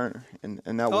patient returner.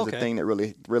 And that was the thing that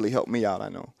really, really helped me out, I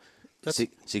know.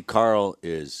 See, Karl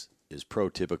is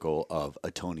prototypical of a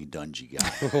Tony Dungy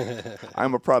guy.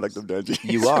 I'm a product of Dungy.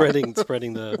 You are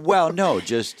spreading the well, no,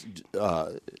 just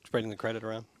spreading the credit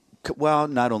around. Well,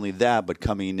 not only that, but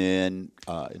coming in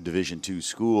Division II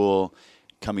school,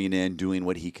 coming in, doing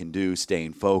what he can do,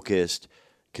 staying focused,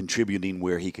 contributing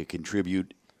where he could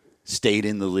contribute, stayed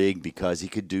in the league because he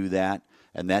could do that.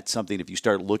 And that's something, if you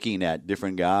start looking at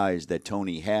different guys that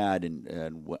Tony had,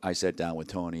 and I sat down with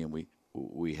Tony and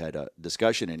we had a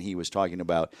discussion, and he was talking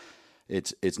about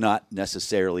it's not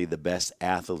necessarily the best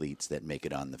athletes that make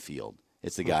it on the field.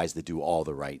 It's the guys that do all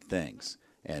the right things,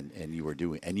 and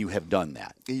you have done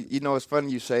that. It's funny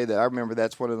you say that. I remember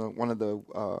that's one of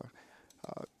the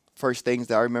first things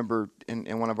that I remember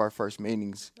in one of our first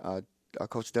meetings.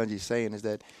 Coach Dungy saying is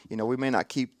that we may not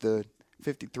keep the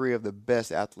 53 of the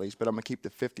best athletes, but I'm gonna keep the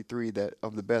 53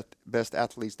 of the best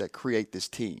athletes that create this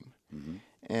team. Mm-hmm.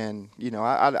 And,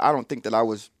 I don't think that I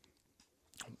was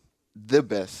the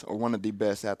best or one of the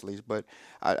best athletes, but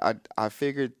I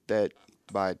figured that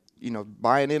by,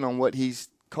 buying in on what he's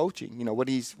coaching, what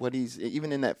he's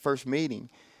even in that first meeting,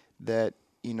 that,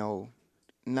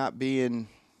 not being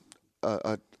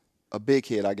a big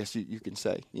hit, I guess you can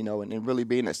say, and really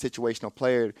being a situational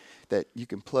player that you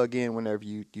can plug in whenever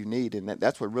you need. And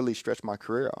that's what really stretched my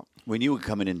career out. When you were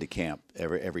coming into camp,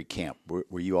 every camp,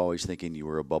 were you always thinking you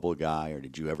were a bubble guy, or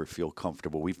did you ever feel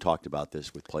comfortable? We've talked about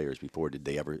this with players before.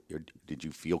 Did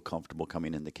you feel comfortable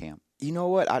coming into camp? You know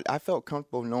what? I felt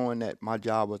comfortable knowing that my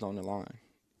job was on the line.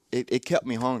 It kept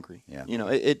me hungry. Yeah.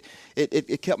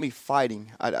 It kept me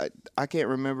fighting. I can't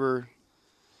remember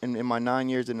in my 9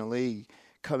 years in the league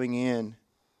coming in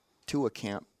to a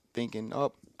camp thinking,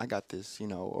 oh, I got this,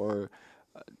 or,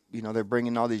 they're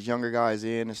bringing all these younger guys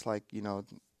in. It's like,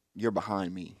 you're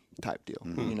behind me type deal.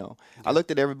 Mm-hmm. I looked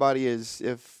at everybody as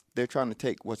if they're trying to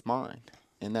take what's mine,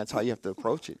 and that's how you have to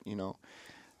approach it.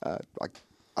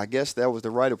 I guess that was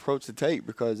the right approach to take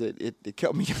because it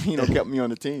kept me, kept me on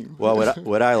the team. Well,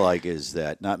 what I like is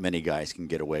that not many guys can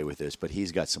get away with this, but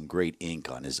he's got some great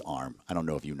ink on his arm. I don't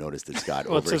know if you noticed it, Scott,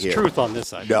 well, over it says here. truth on this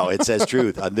side. No, it says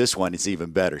truth. On this one, it's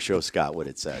even better. Show Scott what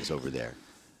it says over there.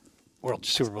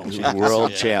 Super Bowl champs.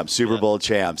 World champs, Super Bowl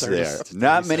champs 30, there.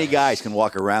 Not many guys can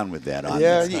walk around with that on.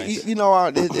 Yeah, nice.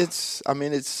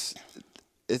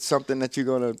 It's something that you're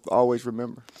going to always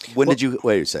remember. When did you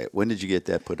get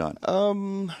that put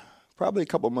on? Probably a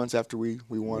couple months after we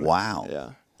won. Wow. It.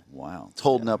 Yeah. Wow. It's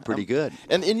holding up pretty good.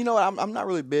 And I'm not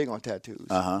really big on tattoos.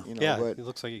 Uh-huh. Yeah, but, it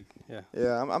looks like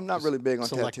I'm not really big on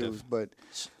selective. tattoos, but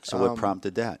So what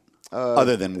prompted that?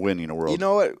 Other than winning a world you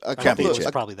know what? A couple championship.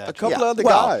 of, Probably that, a couple Yeah. other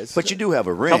Well, guys. But you do have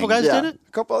a ring. Couple guys did it?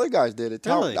 A couple other guys did it.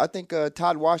 Really? I think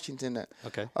Todd Washington.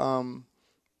 Okay. I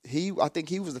think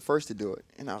he was the first to do it,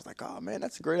 and I was like, oh man,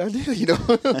 that's a great idea, In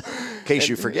case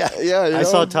you forget. Yeah, I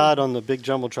saw Todd on the big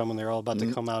jumbotron when they were all about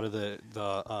to come out of the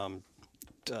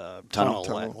tunnel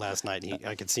last night.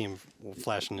 I could see him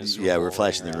flashing his. Yeah, we're Bowl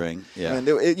flashing ring the around. ring. Yeah.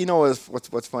 And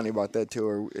what's funny about that too?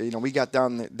 Or, we got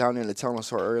down in the tunnel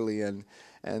so early, and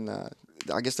I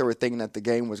guess they were thinking that the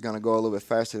game was going to go a little bit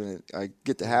faster than I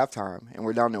get to halftime, and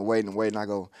we're down there waiting. I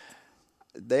go,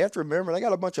 they have to remember they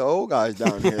got a bunch of old guys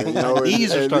down here.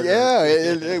 Knees are starting.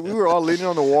 Yeah, we were all leaning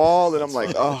on the wall, and I'm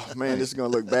like, oh man, this is going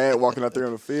to look bad walking out there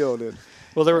on the field. And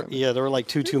Well, there were like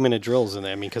 2-minute drills in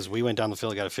there. I mean, because we went down the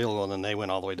field, got a field goal, and then they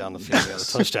went all the way down the field, got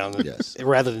a touchdown. Yes.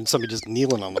 Rather than somebody just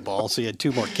kneeling on the ball. So you had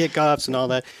 2 more kickoffs and all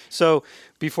that. So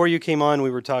before you came on,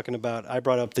 we were talking about, I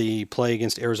brought up the play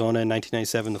against Arizona in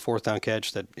 1997, the 4th down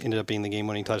catch that ended up being the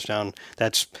game-winning touchdown.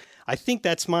 I think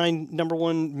that's my number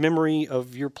one memory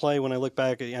of your play when I look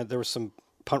back. There were some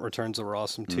punt returns that were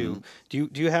awesome too. Do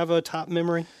you have a top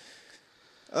memory?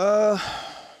 I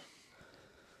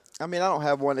mean, I don't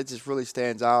have one that just really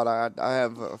stands out. I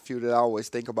have a few that I always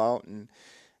think about, and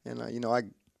I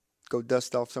go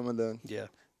dust off some of the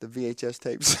VHS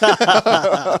tapes,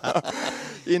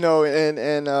 and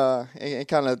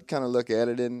kind of look at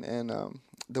it, and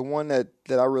the one that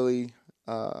I really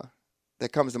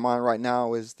that comes to mind right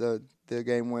now is the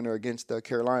game winner against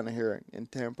Carolina here in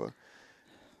Tampa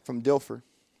from Dilfer.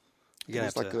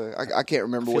 It's like I can't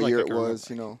remember what year it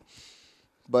was,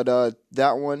 But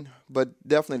that one, but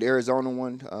definitely the Arizona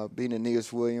one, being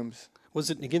Aeneas Williams.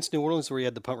 Was it against New Orleans where you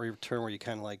had the punt return where you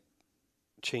kind of like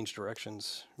changed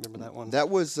directions? Remember that one? That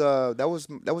was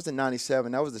in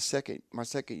 '97. That was my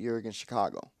second year against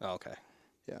Chicago. Oh, okay.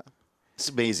 Yeah. It's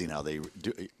amazing how they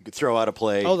throw out a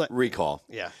play, recall.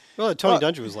 Yeah. Well, Tony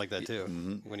Dungy was like that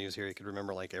too. When he was here, he could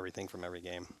remember like everything from every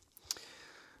game.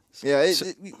 Yeah, I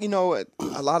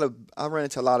ran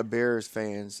into a lot of Bears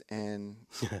fans, and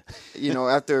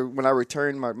after when I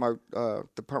returned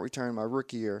the punt return my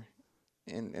rookie year,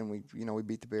 and we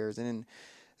beat the Bears, and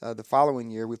then the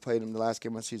following year we played them the last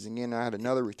game of the season again. I had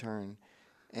another return,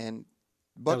 and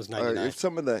that was 99. That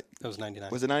was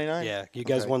 99. Was it 99? Yeah, you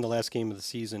guys won the last game of the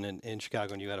season in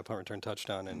Chicago, and you had a punt return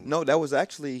touchdown. And no, that was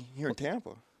actually here in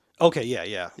Tampa. Okay,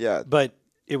 yeah. But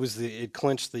it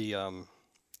clinched the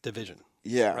division.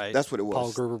 Yeah, right? That's what it was.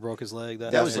 Paul Gruber broke his leg.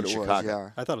 That was in Chicago.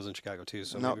 Yeah. I thought it was in Chicago too.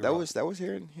 So no, that was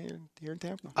here in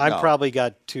Tampa. I probably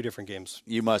got 2 different games.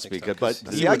 You must be good, but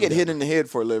see, I get hit in the head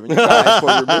for a living. You guys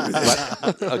probably remember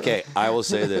this. Okay, I will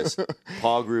say this: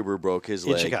 Paul Gruber broke his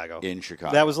leg in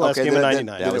Chicago. That was the last game of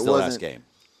 '99. That was the last game.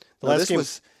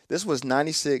 This was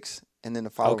 '96, and then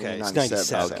the following year,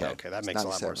 '97. Okay, that makes a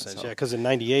lot more sense. Yeah, because in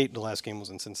 '98 the last game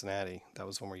was in Cincinnati. That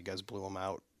was one where you guys blew them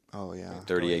out. Oh, yeah.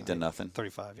 38-0.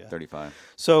 35, yeah. 35.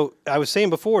 So I was saying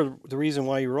before, the reason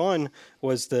why you were on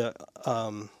was the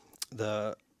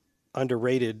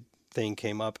underrated thing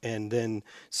came up, and then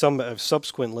some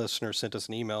subsequent listeners sent us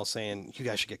an email saying, you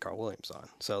guys should get Karl Williams on.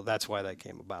 So that's why that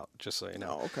came about, just so you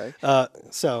know. Oh, okay.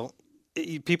 So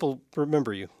people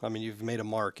remember you. I mean, you've made a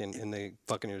mark in the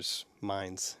Buccaneers'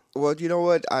 minds. Well, you know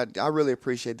what? I really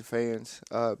appreciate the fans.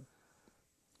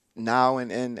 now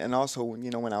and also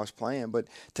when I was playing, but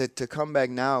to come back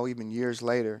now even years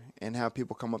later and have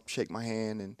people come up shake my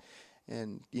hand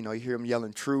and you hear them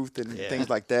yelling truth and things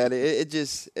like that.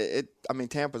 I mean,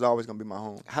 Tampa's always going to be my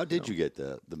home. How did you get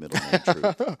the middle name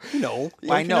Truth? No.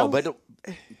 I know,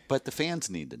 but the fans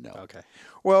need to know. Okay.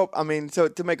 Well, I mean, so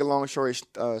to make a long story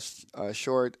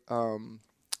short,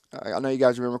 I know you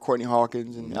guys remember Courtney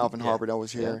Hawkins and Alvin Harper that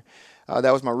was here.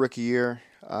 That was my rookie year.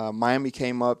 Miami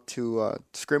came up to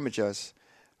scrimmage us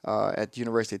at the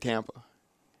University of Tampa,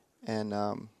 and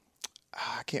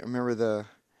I can't remember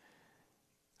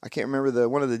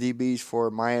one of the DBs for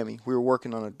Miami. We were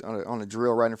working on a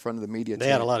drill right in front of the media. They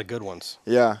had a lot of good ones.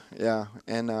 Yeah,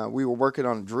 and we were working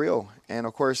on a drill, and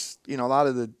of course, a lot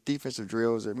of the defensive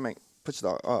drills puts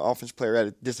the offense player at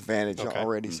a disadvantage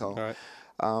already. So, all right.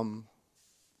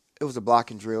 It was a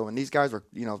blocking drill, and these guys were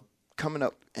coming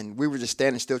up, and we were just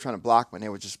standing still trying to block, and they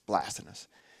were just blasting us.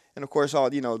 And of course, all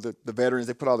the veterans,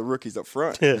 they put all the rookies up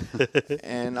front.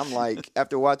 And I'm like,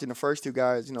 after watching the first two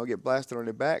guys, get blasted on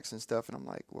their backs and stuff, and I'm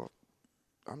like, well,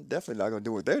 I'm definitely not gonna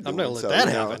do what they're doing. I'm not gonna let that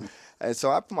happen. And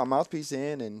so I put my mouthpiece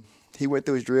in, and he went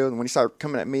through his drill. And when he started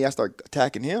coming at me, I started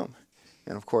attacking him.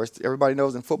 And of course, everybody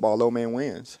knows in football, low man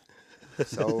wins.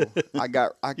 So I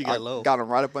got him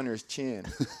right up under his chin.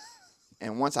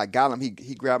 And once I got him,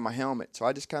 he grabbed my helmet. So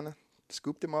I just kind of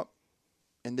scooped him up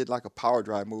and did like a power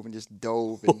drive move and just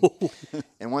dove.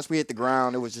 And once we hit the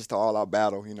ground, it was just an all-out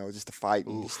battle, just a fight.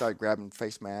 And he started grabbing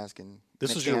face mask. And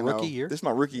this was your rookie year? This is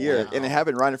my rookie year. And it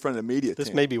happened right in front of the media.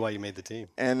 This may be why you made the team.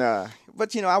 And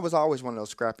but, I was always one of those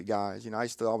scrappy guys. I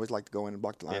used to always like to go in and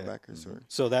block the linebackers. Mm-hmm.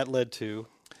 So that led to?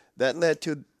 That led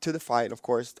to the fight. Of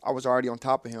course, I was already on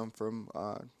top of him from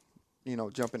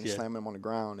jumping and slamming him on the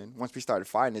ground. And once we started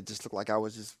fighting, it just looked like I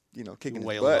was just, kicking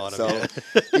his butt. So,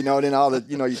 then all the,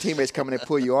 your teammates come in and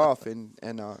pull you off. And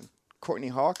Courtney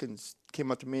Hawkins came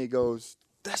up to me and goes,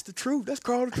 "That's the truth. That's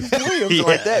Karl the Truth Williams,"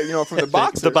 like that, from the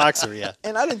boxer. The boxer, yeah.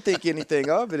 And I didn't think anything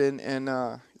of it. And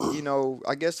I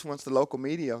guess once the local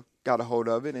media got a hold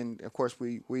of it, and of course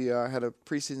we had a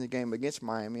preseason game against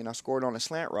Miami, and I scored on a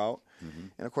slant route. Mm-hmm.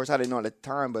 And of course I didn't know at the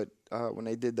time, but when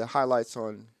they did the highlights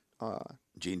on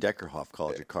Gene Deckerhoff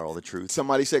called you Karl the Truth.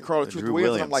 Somebody said Karl the Truth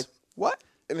Williams. And I'm like, what?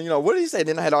 And what did he say?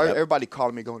 Then I had everybody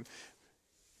calling me going,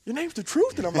 "Your name's the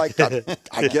Truth," and I'm like,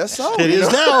 I guess so. It is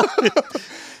now.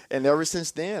 And ever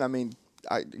since then, I mean,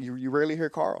 you rarely hear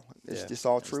Karl. It's just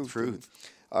all truth.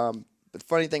 The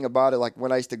funny thing about it, like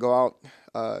when I used to go out,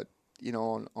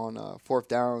 on fourth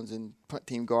downs and punt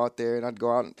team go out there, and I'd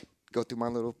go out and go through my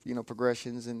little,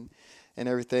 progressions and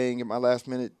everything, get my last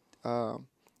minute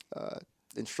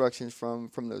instructions from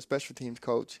the special teams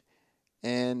coach.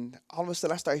 And all of a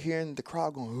sudden I started hearing the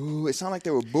crowd going, "Ooh," it sounded like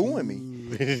they were booing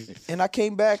me. And I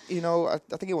came back, I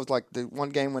think it was like the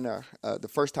one game when the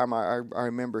first time I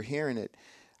remember hearing it,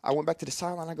 I went back to the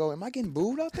sideline. I go, "Am I getting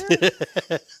booed out there?"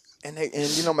 And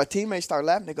my teammates start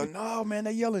laughing. They go, "No, man,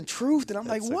 they're yelling truth." And I'm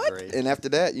like, "What?" And after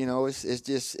that, it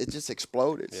just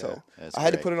exploded. Yeah, so I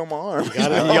had to put it on my arm.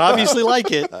 You obviously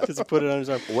like it because you put it on his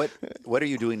arm. What are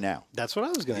you doing now? That's what I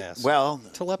was going to ask. Well,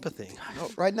 telepathy.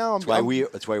 Right now,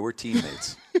 that's why we're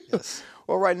teammates. Yes.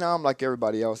 Well, right now I'm like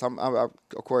everybody else. I'm of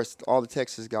course, all the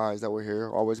Texas guys that were here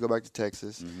always go back to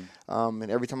Texas. Mm-hmm.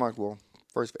 And every time I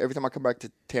come back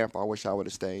to Tampa, I wish I would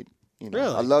have stayed.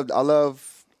 Really?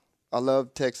 I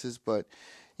love Texas, but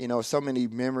so many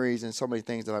memories and so many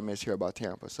things that I miss here about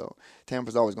Tampa. So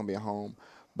Tampa's always gonna be a home.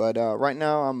 But right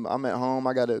now I'm at home.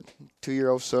 I got a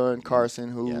 2-year-old son, Carson,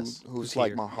 who's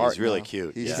like my heart. He's really now.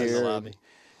 cute. He's in the here, lobby.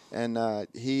 and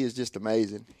he is just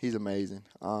amazing. He's amazing.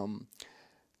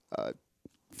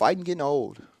 Fighting getting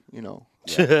old,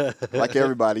 like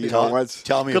everybody.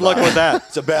 Tell me. Good luck with that.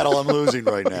 It's a battle I'm losing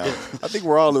right now. I think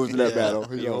we're all losing that battle.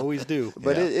 You always do.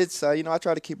 But it's I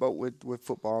try to keep up with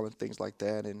football and things like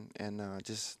that, and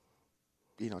just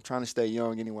trying to stay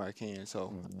young anywhere I can.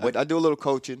 So I do a little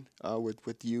coaching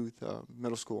with youth,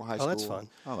 middle school, high school. Oh, that's fun.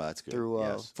 Oh, that's good.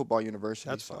 Through football university.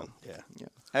 That's so, fun. Yeah.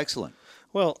 Excellent.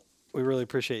 Well, we really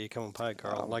appreciate you coming by,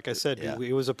 Karl. Like I said,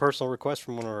 it was a personal request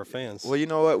from one of our fans. Well, you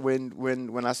know what?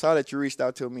 When I saw that you reached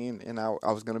out to me and I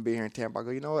was going to be here in Tampa, I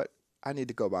go, you know what? I need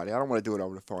to go by there. I don't want to do it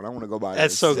over the phone. I want to go by there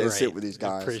and sit with these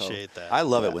guys. I appreciate that. I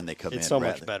love it when they come in. It's so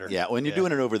much better. Yeah, when you're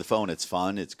doing it over the phone, it's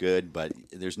fun, it's good, but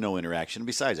there's no interaction.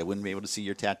 Besides, I wouldn't be able to see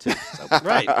your tattoo. So.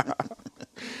 Right. All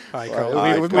right,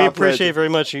 Karl. We appreciate it very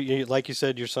much. Like you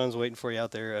said, your son's waiting for you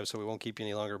out there, so we won't keep you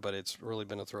any longer, but it's really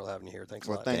been a thrill having you here. Thanks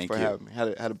a lot. Thanks for having me.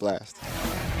 Had a blast.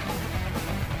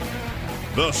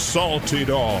 The Salty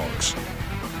Dogs.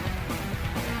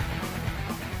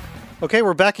 Okay,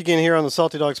 we're back again here on the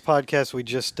Salty Dogs podcast. We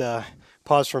just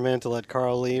paused for a minute to let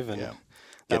Karl leave, and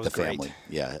get the was great. family.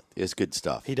 Yeah, it's good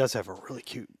stuff. He does have a really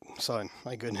cute son.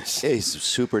 My goodness. Yeah, he's a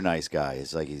super nice guy.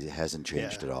 It's like he hasn't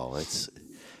changed at all. It's,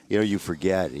 you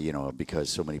forget, because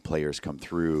so many players come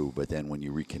through, but then when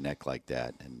you reconnect like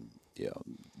that, and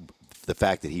the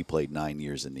fact that he played 9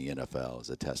 years in the NFL is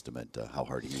a testament to how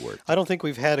hard he worked. I don't think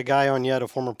we've had a guy on yet, a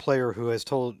former player who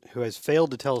has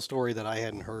failed to tell a story that I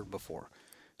hadn't heard before.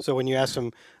 So when you asked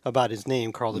him about his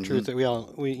name, Karl the Truth,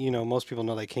 most people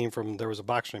know there was a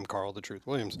boxer named Karl the Truth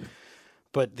Williams,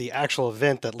 but the actual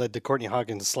event that led to Courtney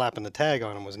Hawkins slapping the tag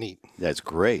on him was neat. That's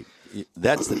great.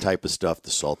 That's the type of stuff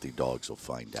the salty dogs will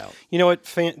find out. You know what?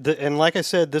 And like I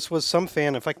said, this was some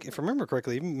fan. If I remember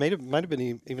correctly, might have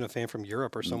been even a fan from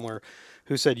Europe or somewhere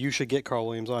who said you should get Karl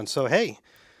Williams on. So hey,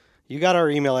 you got our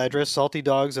email address,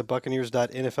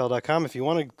 saltydogs@buccaneers.nfl.com. If you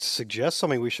want to suggest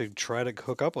something we should try to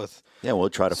hook up with. Yeah, we'll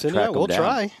try to track them down. We'll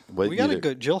try. But we got a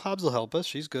good. Jill Hobbs will help us.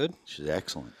 She's good. She's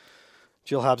excellent.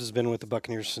 Jill Hobbs has been with the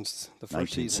Buccaneers since the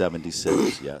first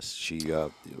 1976. Yes, she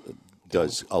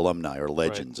does alumni or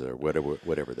legends or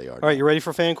whatever they are. All right, you ready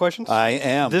for fan questions? I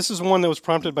am. This is one that was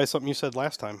prompted by something you said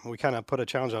last time. We kind of put a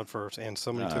challenge out first, and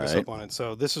somebody took us up on it.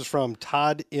 So this is from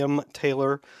Todd M.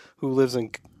 Taylor, who lives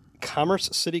in Commerce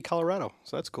City, Colorado.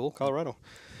 So that's cool, Colorado.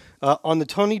 On the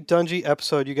Tony Dungy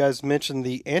episode, you guys mentioned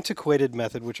the antiquated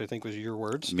method, which I think was your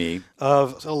words. Me.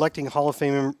 Of electing Hall of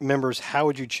Fame members. How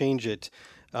would you change it?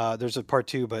 There's a part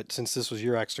 2, but since this was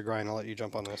your axe to grind, I'll let you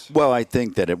jump on this. Well, I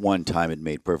think that at one time it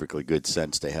made perfectly good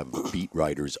sense to have beat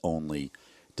writers only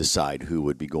decide who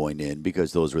would be going in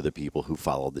because those were the people who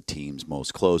followed the teams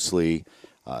most closely.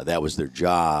 That was their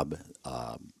job.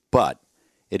 But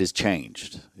it has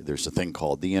changed. There's a thing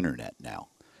called the internet now.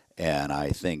 And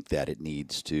I think that it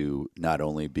needs to not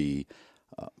only be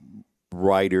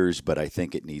writers, but I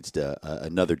think it needs to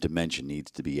another dimension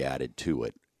needs to be added to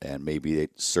it. And maybe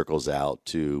it circles out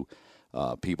to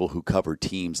people who cover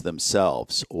teams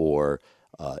themselves or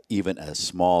even a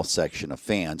small section of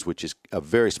fans, which is a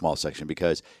very small section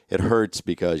because it hurts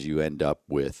because you end up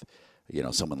with,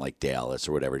 someone like Dallas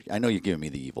or whatever. I know you're giving me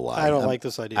the evil eye. I don't like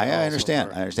this idea. I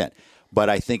understand. I understand. But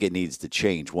I think it needs to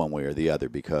change one way or the other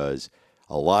because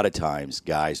a lot of times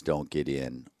guys don't get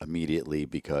in immediately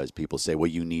because people say,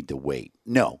 well, you need to wait.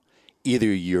 No, either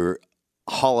you're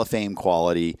Hall of Fame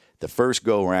quality the first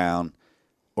go round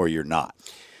or you're not.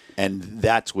 And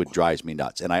that's what drives me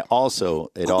nuts. And a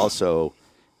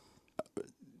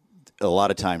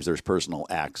lot of times there's personal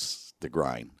acts to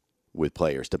grind with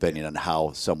players depending on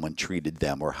how someone treated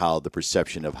them or how the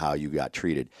perception of how you got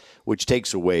treated, which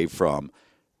takes away from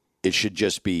it should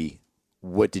just be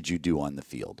what did you do on the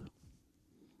field.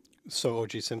 So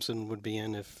O.J. Simpson would be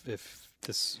in if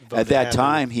this vote at that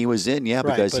time he was in, yeah, right,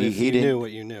 because but if he didn't knew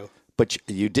what you knew. But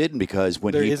you didn't because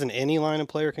when there isn't any line a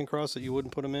player can cross that you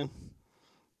wouldn't put him in.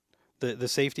 The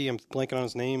safety, I'm blanking on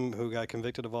his name, who got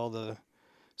convicted of all the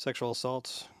sexual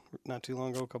assaults not too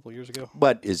long ago, a couple of years ago.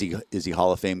 But is he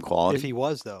Hall of Fame quality? If he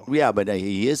was, though. Yeah, but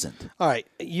he isn't. All right,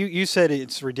 you said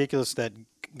it's ridiculous that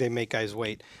they make guys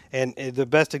wait, and the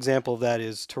best example of that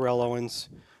is Terrell Owens,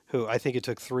 who I think it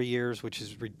took 3 years, which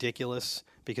is ridiculous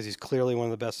because he's clearly one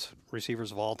of the best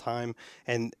receivers of all time,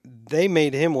 and they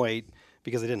made him wait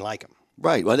because they didn't like him.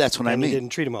 Right. Well, that's what I mean. And they didn't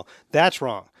treat him well. That's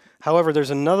wrong. However, there's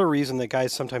another reason that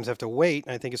guys sometimes have to wait,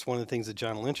 and I think it's one of the things that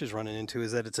John Lynch is running into,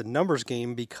 is that it's a numbers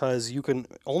game because you can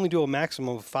only do a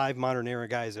maximum of 5 modern-era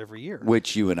guys every year.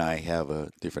 Which you and I have a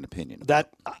different opinion about.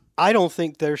 I don't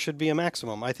think there should be a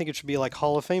maximum. I think it should be like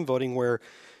Hall of Fame voting where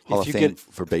Hall of Fame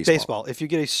for baseball. If you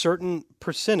get a certain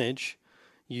percentage,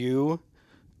 you're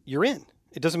in.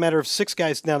 It doesn't matter if 6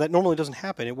 guys. Now that normally doesn't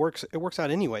happen. It works out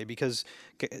anyway because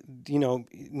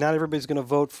not everybody's going to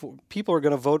vote for. People are going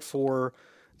to vote for.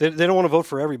 They don't want to vote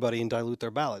for everybody and dilute their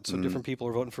ballots. So different people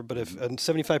are voting for. But if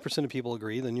 75% of people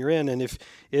agree, then you're in. And if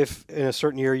in a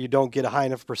certain year you don't get a high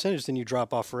enough percentage, then you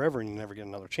drop off forever and you never get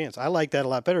another chance. I like that a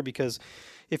lot better because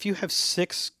if you have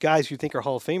 6 guys you think are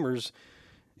Hall of Famers,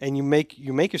 and you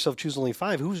make yourself choose only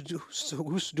 5, who's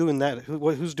doing that?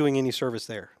 Who's doing any service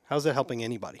there? How's that helping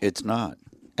anybody? It's not.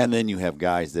 And then you have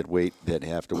guys that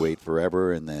have to wait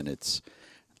forever, and then it's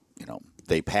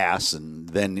they pass, and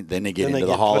then they get into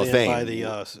the Hall of Fame by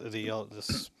the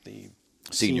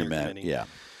senior men. Yeah.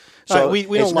 So we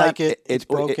don't like it. It's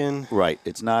broken. Right.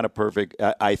 It's not a perfect.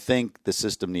 I think the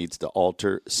system needs to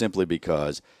alter simply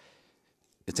because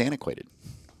it's antiquated.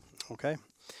 Okay.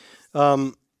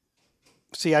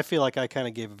 See, I feel like I kind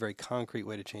of gave a very concrete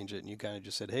way to change it, and you kind of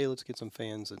just said, hey, let's get some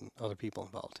fans and other people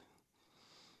involved.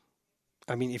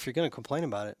 I mean, if you're going to complain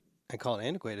about it and call it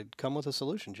antiquated, come with a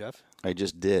solution, Jeff. I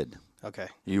just did. Okay.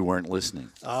 You weren't listening.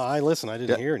 I listened. I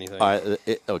didn't hear anything.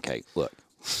 Okay, look.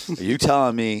 Are you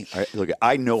telling me? All right, look,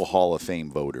 I know Hall of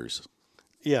Fame voters.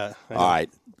 Yeah. I know. All right,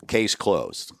 case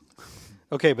closed.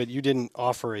 Okay, but you didn't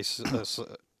offer a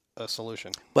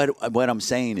solution. But what I'm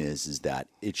saying is that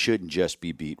it shouldn't just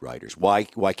be beat writers. Why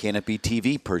can't it be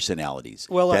TV personalities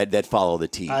that follow the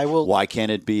team? Why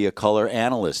can't it be a color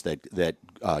analyst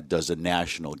that does a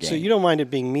national game? So you don't mind it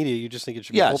being media? You just think it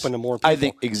should be open to more people? I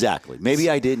think exactly. Maybe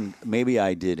I didn't.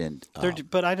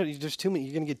 But I don't. There's too many.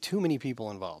 You're going to get too many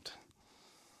people involved.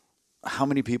 How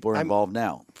many people are involved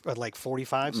now? Like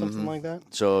 45, something like that.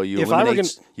 So you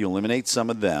eliminate some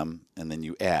of them, and then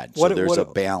you add. So there's a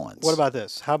balance. What about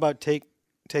this? How about take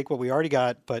what we already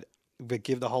got, but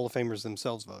give the Hall of Famers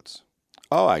themselves votes?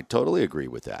 Oh, I totally agree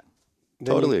with that.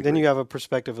 Then you have a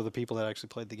perspective of the people that actually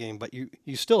played the game, but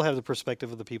you still have the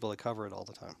perspective of the people that cover it all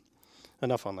the time.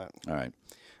 Enough on that. All right.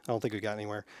 I don't think we got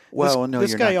anywhere. Well,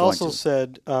 this guy also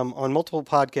said on multiple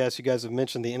podcasts, you guys have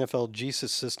mentioned the NFL GSIS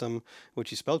system,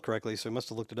 which he spelled correctly, so he must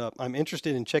have looked it up. I'm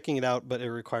interested in checking it out, but it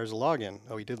requires a login.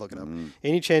 Oh, he did look it up.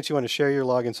 Any chance you want to share your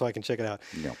login so I can check it out?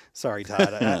 No. Sorry,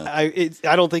 Todd. I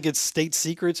don't think it's state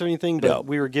secrets or anything, but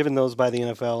we were given those by the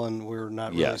NFL, and we're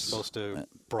not really supposed to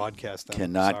broadcast them.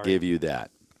 Cannot give you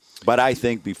that. But I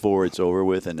think before it's over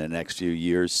with in the next few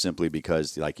years, simply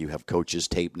because like you have coaches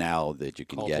tape now that you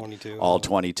can all get 22. All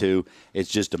 22,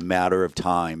 it's just a matter of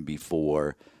time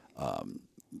before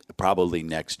probably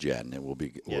next gen. It will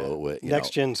be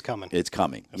next gen's coming. It's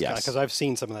coming. Yes, because I've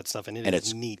seen some of that stuff and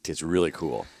it's neat. It's really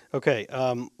cool. Okay,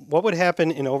 what would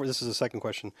happen in over? This is the second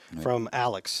question from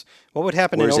Alex. What would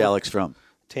happen? Where's Alex from?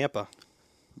 Tampa.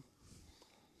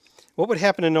 What would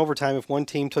happen in overtime if one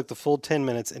team took the full 10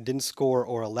 minutes and didn't score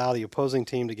or allow the opposing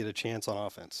team to get a chance on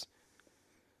offense?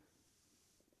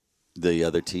 The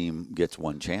other team gets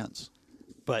one chance.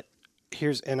 But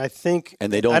and I think...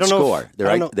 And they don't score.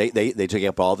 They took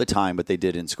up all the time, but they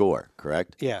didn't score,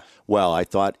 correct? Yeah. Well, I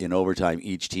thought in overtime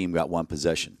each team got one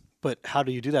possession. But how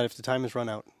do you do that if the time is run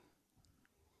out?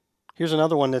 Here's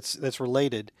another one that's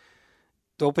related.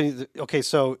 So the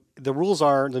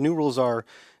new rules are...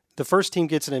 The first team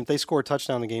gets it, and if they score a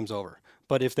touchdown, the game's over.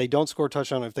 But if they don't score a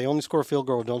touchdown, if they only score a field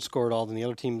goal or don't score at all, then the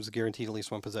other team is guaranteed at least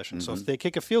one possession. Mm-hmm. So if they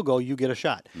kick a field goal, you get a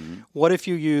shot. Mm-hmm. What if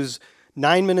you use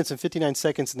 9 minutes and 59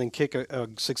 seconds and then kick a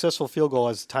successful field goal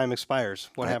as time expires?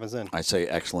 What happens then? I say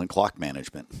excellent clock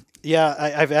management. Yeah,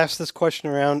 I've asked this question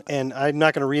around, and I'm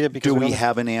not going to read it because do we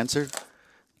have an answer?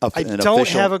 I don't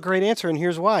have a great answer, and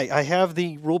here's why. I have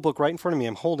the rule book right in front of me.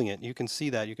 I'm holding it. You can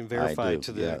see that. You can verify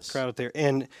to the crowd out there.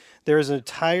 And there is an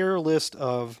entire list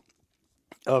of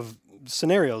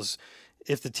scenarios.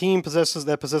 If the team possesses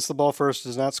the ball first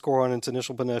does not score on its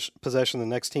initial possession, the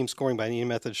next team scoring by any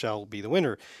method shall be the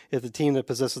winner. If the team that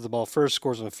possesses the ball first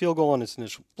scores on a field goal on its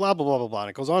initial blah, blah, blah, blah, blah. And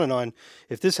it goes on and on.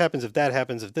 If this happens, if that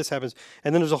happens, if this happens.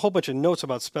 And then there's a whole bunch of notes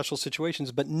about special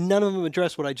situations, but none of them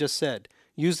address what I just said.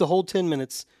 Use the whole 10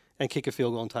 minutes and kick a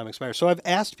field goal and time expires. So I've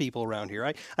asked people around here.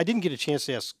 I didn't get a chance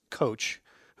to ask Coach,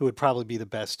 who would probably be the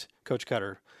best, Coach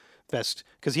Cutter,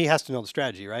 because he has to know the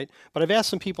strategy, right? But I've asked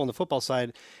some people on the football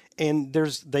side, and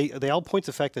they all point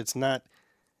to the fact that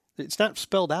it's not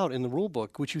spelled out in the rule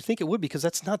book, which you think it would, because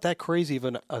that's not that crazy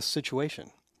of a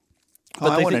situation.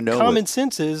 But they think common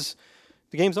sense is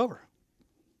the game's over.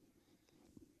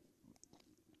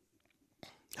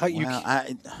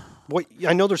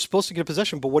 I know they're supposed to get a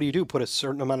possession, but what do you do? Put a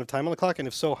certain amount of time on the clock, and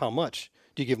if so, how much?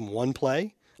 Do you give them one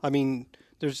play? I mean,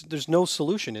 there's no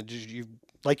solution.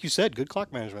 Like you said, good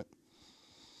clock management.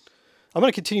 I'm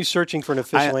going to continue searching for an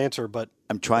official answer, but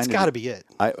it's got to be it.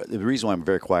 The reason why I'm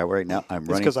very quiet right now,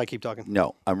 it's because I keep talking.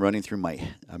 No, I'm running through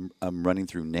I'm running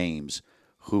through names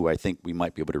who I think we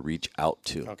might be able to reach out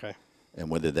to. Okay. And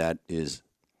whether that is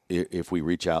if we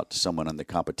reach out to someone on the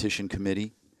competition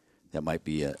committee, that might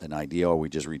be an idea, or we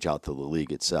just reach out to the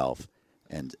league itself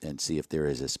and see if there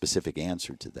is a specific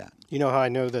answer to that. You know how I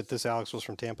know that this Alex was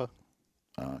from Tampa?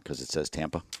 Because it says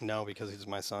Tampa? No, because he's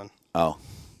my son. Oh.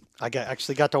 I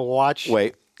actually got to watch.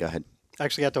 Wait, go ahead. I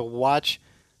actually got to watch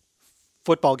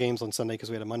football games on Sunday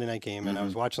because we had a Monday night game, and I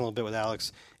was watching a little bit with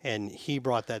Alex, and he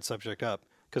brought that subject up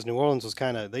because New Orleans was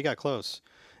they got close,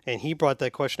 and he brought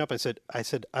that question up. I said,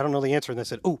 I don't know the answer, and I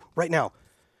said, oh, right now,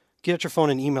 get out your phone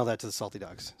and email that to the Salty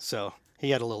Dogs. So he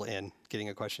had a little in getting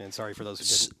a question in. Sorry for those who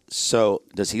didn't. So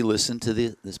does he listen to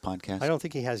this podcast? I don't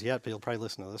think he has yet, but he'll probably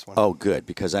listen to this one. Oh, good,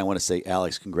 because I want to say,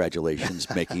 Alex, congratulations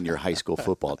making your high school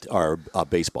football or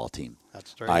baseball team.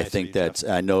 That's very nice. I think that's.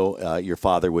 I know your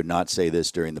father would not say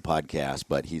this during the podcast,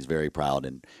 but he's very proud,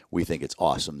 and we think it's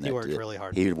awesome. He worked really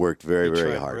hard. He worked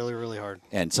very hard. Really, really hard.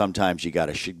 And sometimes you got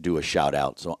to do a shout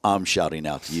out. So I'm shouting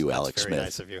out to you, Alex Smith. Very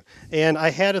nice of you. And I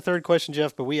had a third question,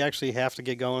 Jeff, but we actually have to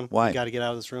get going. Why? We got to get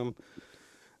out of this room.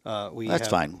 That's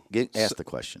fine. Ask the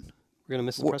question. We're going to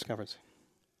miss the press conference.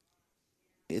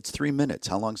 It's 3 minutes.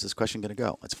 How long is this question going to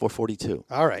go? It's 4:42.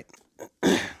 All right.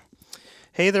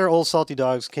 Hey there, old salty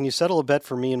dogs. Can you settle a bet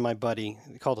for me and my buddy?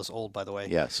 He called us old, by the way.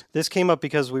 Yes. This came up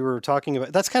because we were talking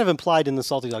about... That's kind of implied in the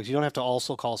salty dogs. You don't have to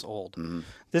also call us old. Mm-hmm.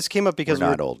 This came up because we're we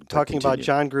not were old, talking about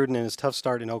John Gruden and his tough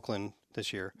start in Oakland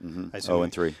this year. Mm-hmm.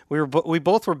 0-3. We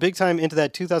both were big time into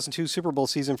that 2002 Super Bowl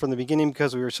season from the beginning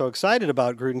because we were so excited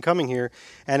about Gruden coming here.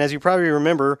 And as you probably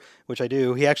remember, which I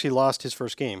do, he actually lost his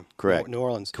first game. Correct. New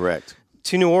Orleans. Correct.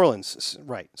 To New Orleans.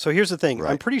 Right. So here's the thing.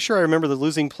 Right. I'm pretty sure I remember the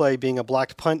losing play being a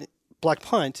blocked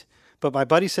punt, but my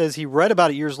buddy says he read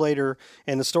about it years later,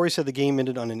 and the story said the game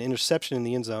ended on an interception in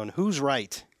the end zone. Who's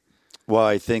right? Well,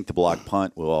 I think the block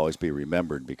punt will always be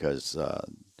remembered because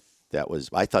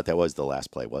I thought that was the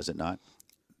last play, was it not?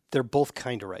 They're both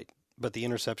kind of right, but the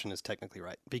interception is technically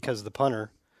right because the punter,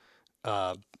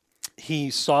 he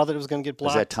saw that it was going to get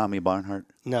blocked. Was that Tommy Barnhart?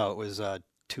 No, it was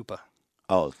Tupa.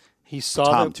 Oh, he saw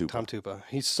Tom Tupa.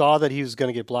 He saw that he was going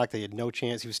to get blocked. They had no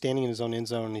chance. He was standing in his own end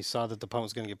zone, and he saw that the punt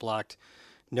was going to get blocked.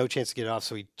 No chance to get it off,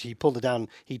 so he pulled it down.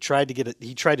 He tried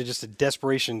to just a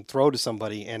desperation throw to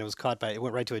somebody, and it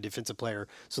went right to a defensive player.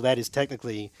 So that is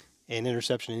technically an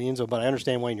interception in the end zone. But I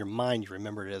understand why in your mind you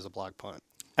remembered it as a block punt.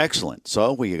 Excellent.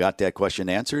 So we got that question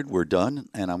answered. We're done,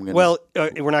 and I'm going to. Well,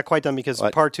 we're not quite done because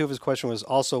part two of his question was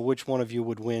also which one of you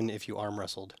would win if you arm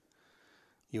wrestled,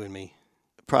 you and me.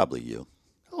 Probably you.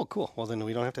 Oh, cool. Well, then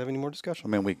we don't have to have any more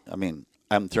discussion. I mean,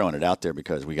 I'm throwing it out there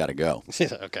because we got to go.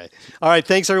 Okay. All right.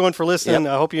 Thanks, everyone, for listening.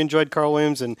 Yep. I hope you enjoyed Karl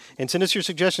Williams, and send us your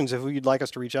suggestions if you'd like us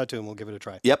to reach out to him. We'll give it a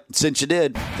try. Yep. Since you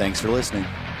did, thanks for listening.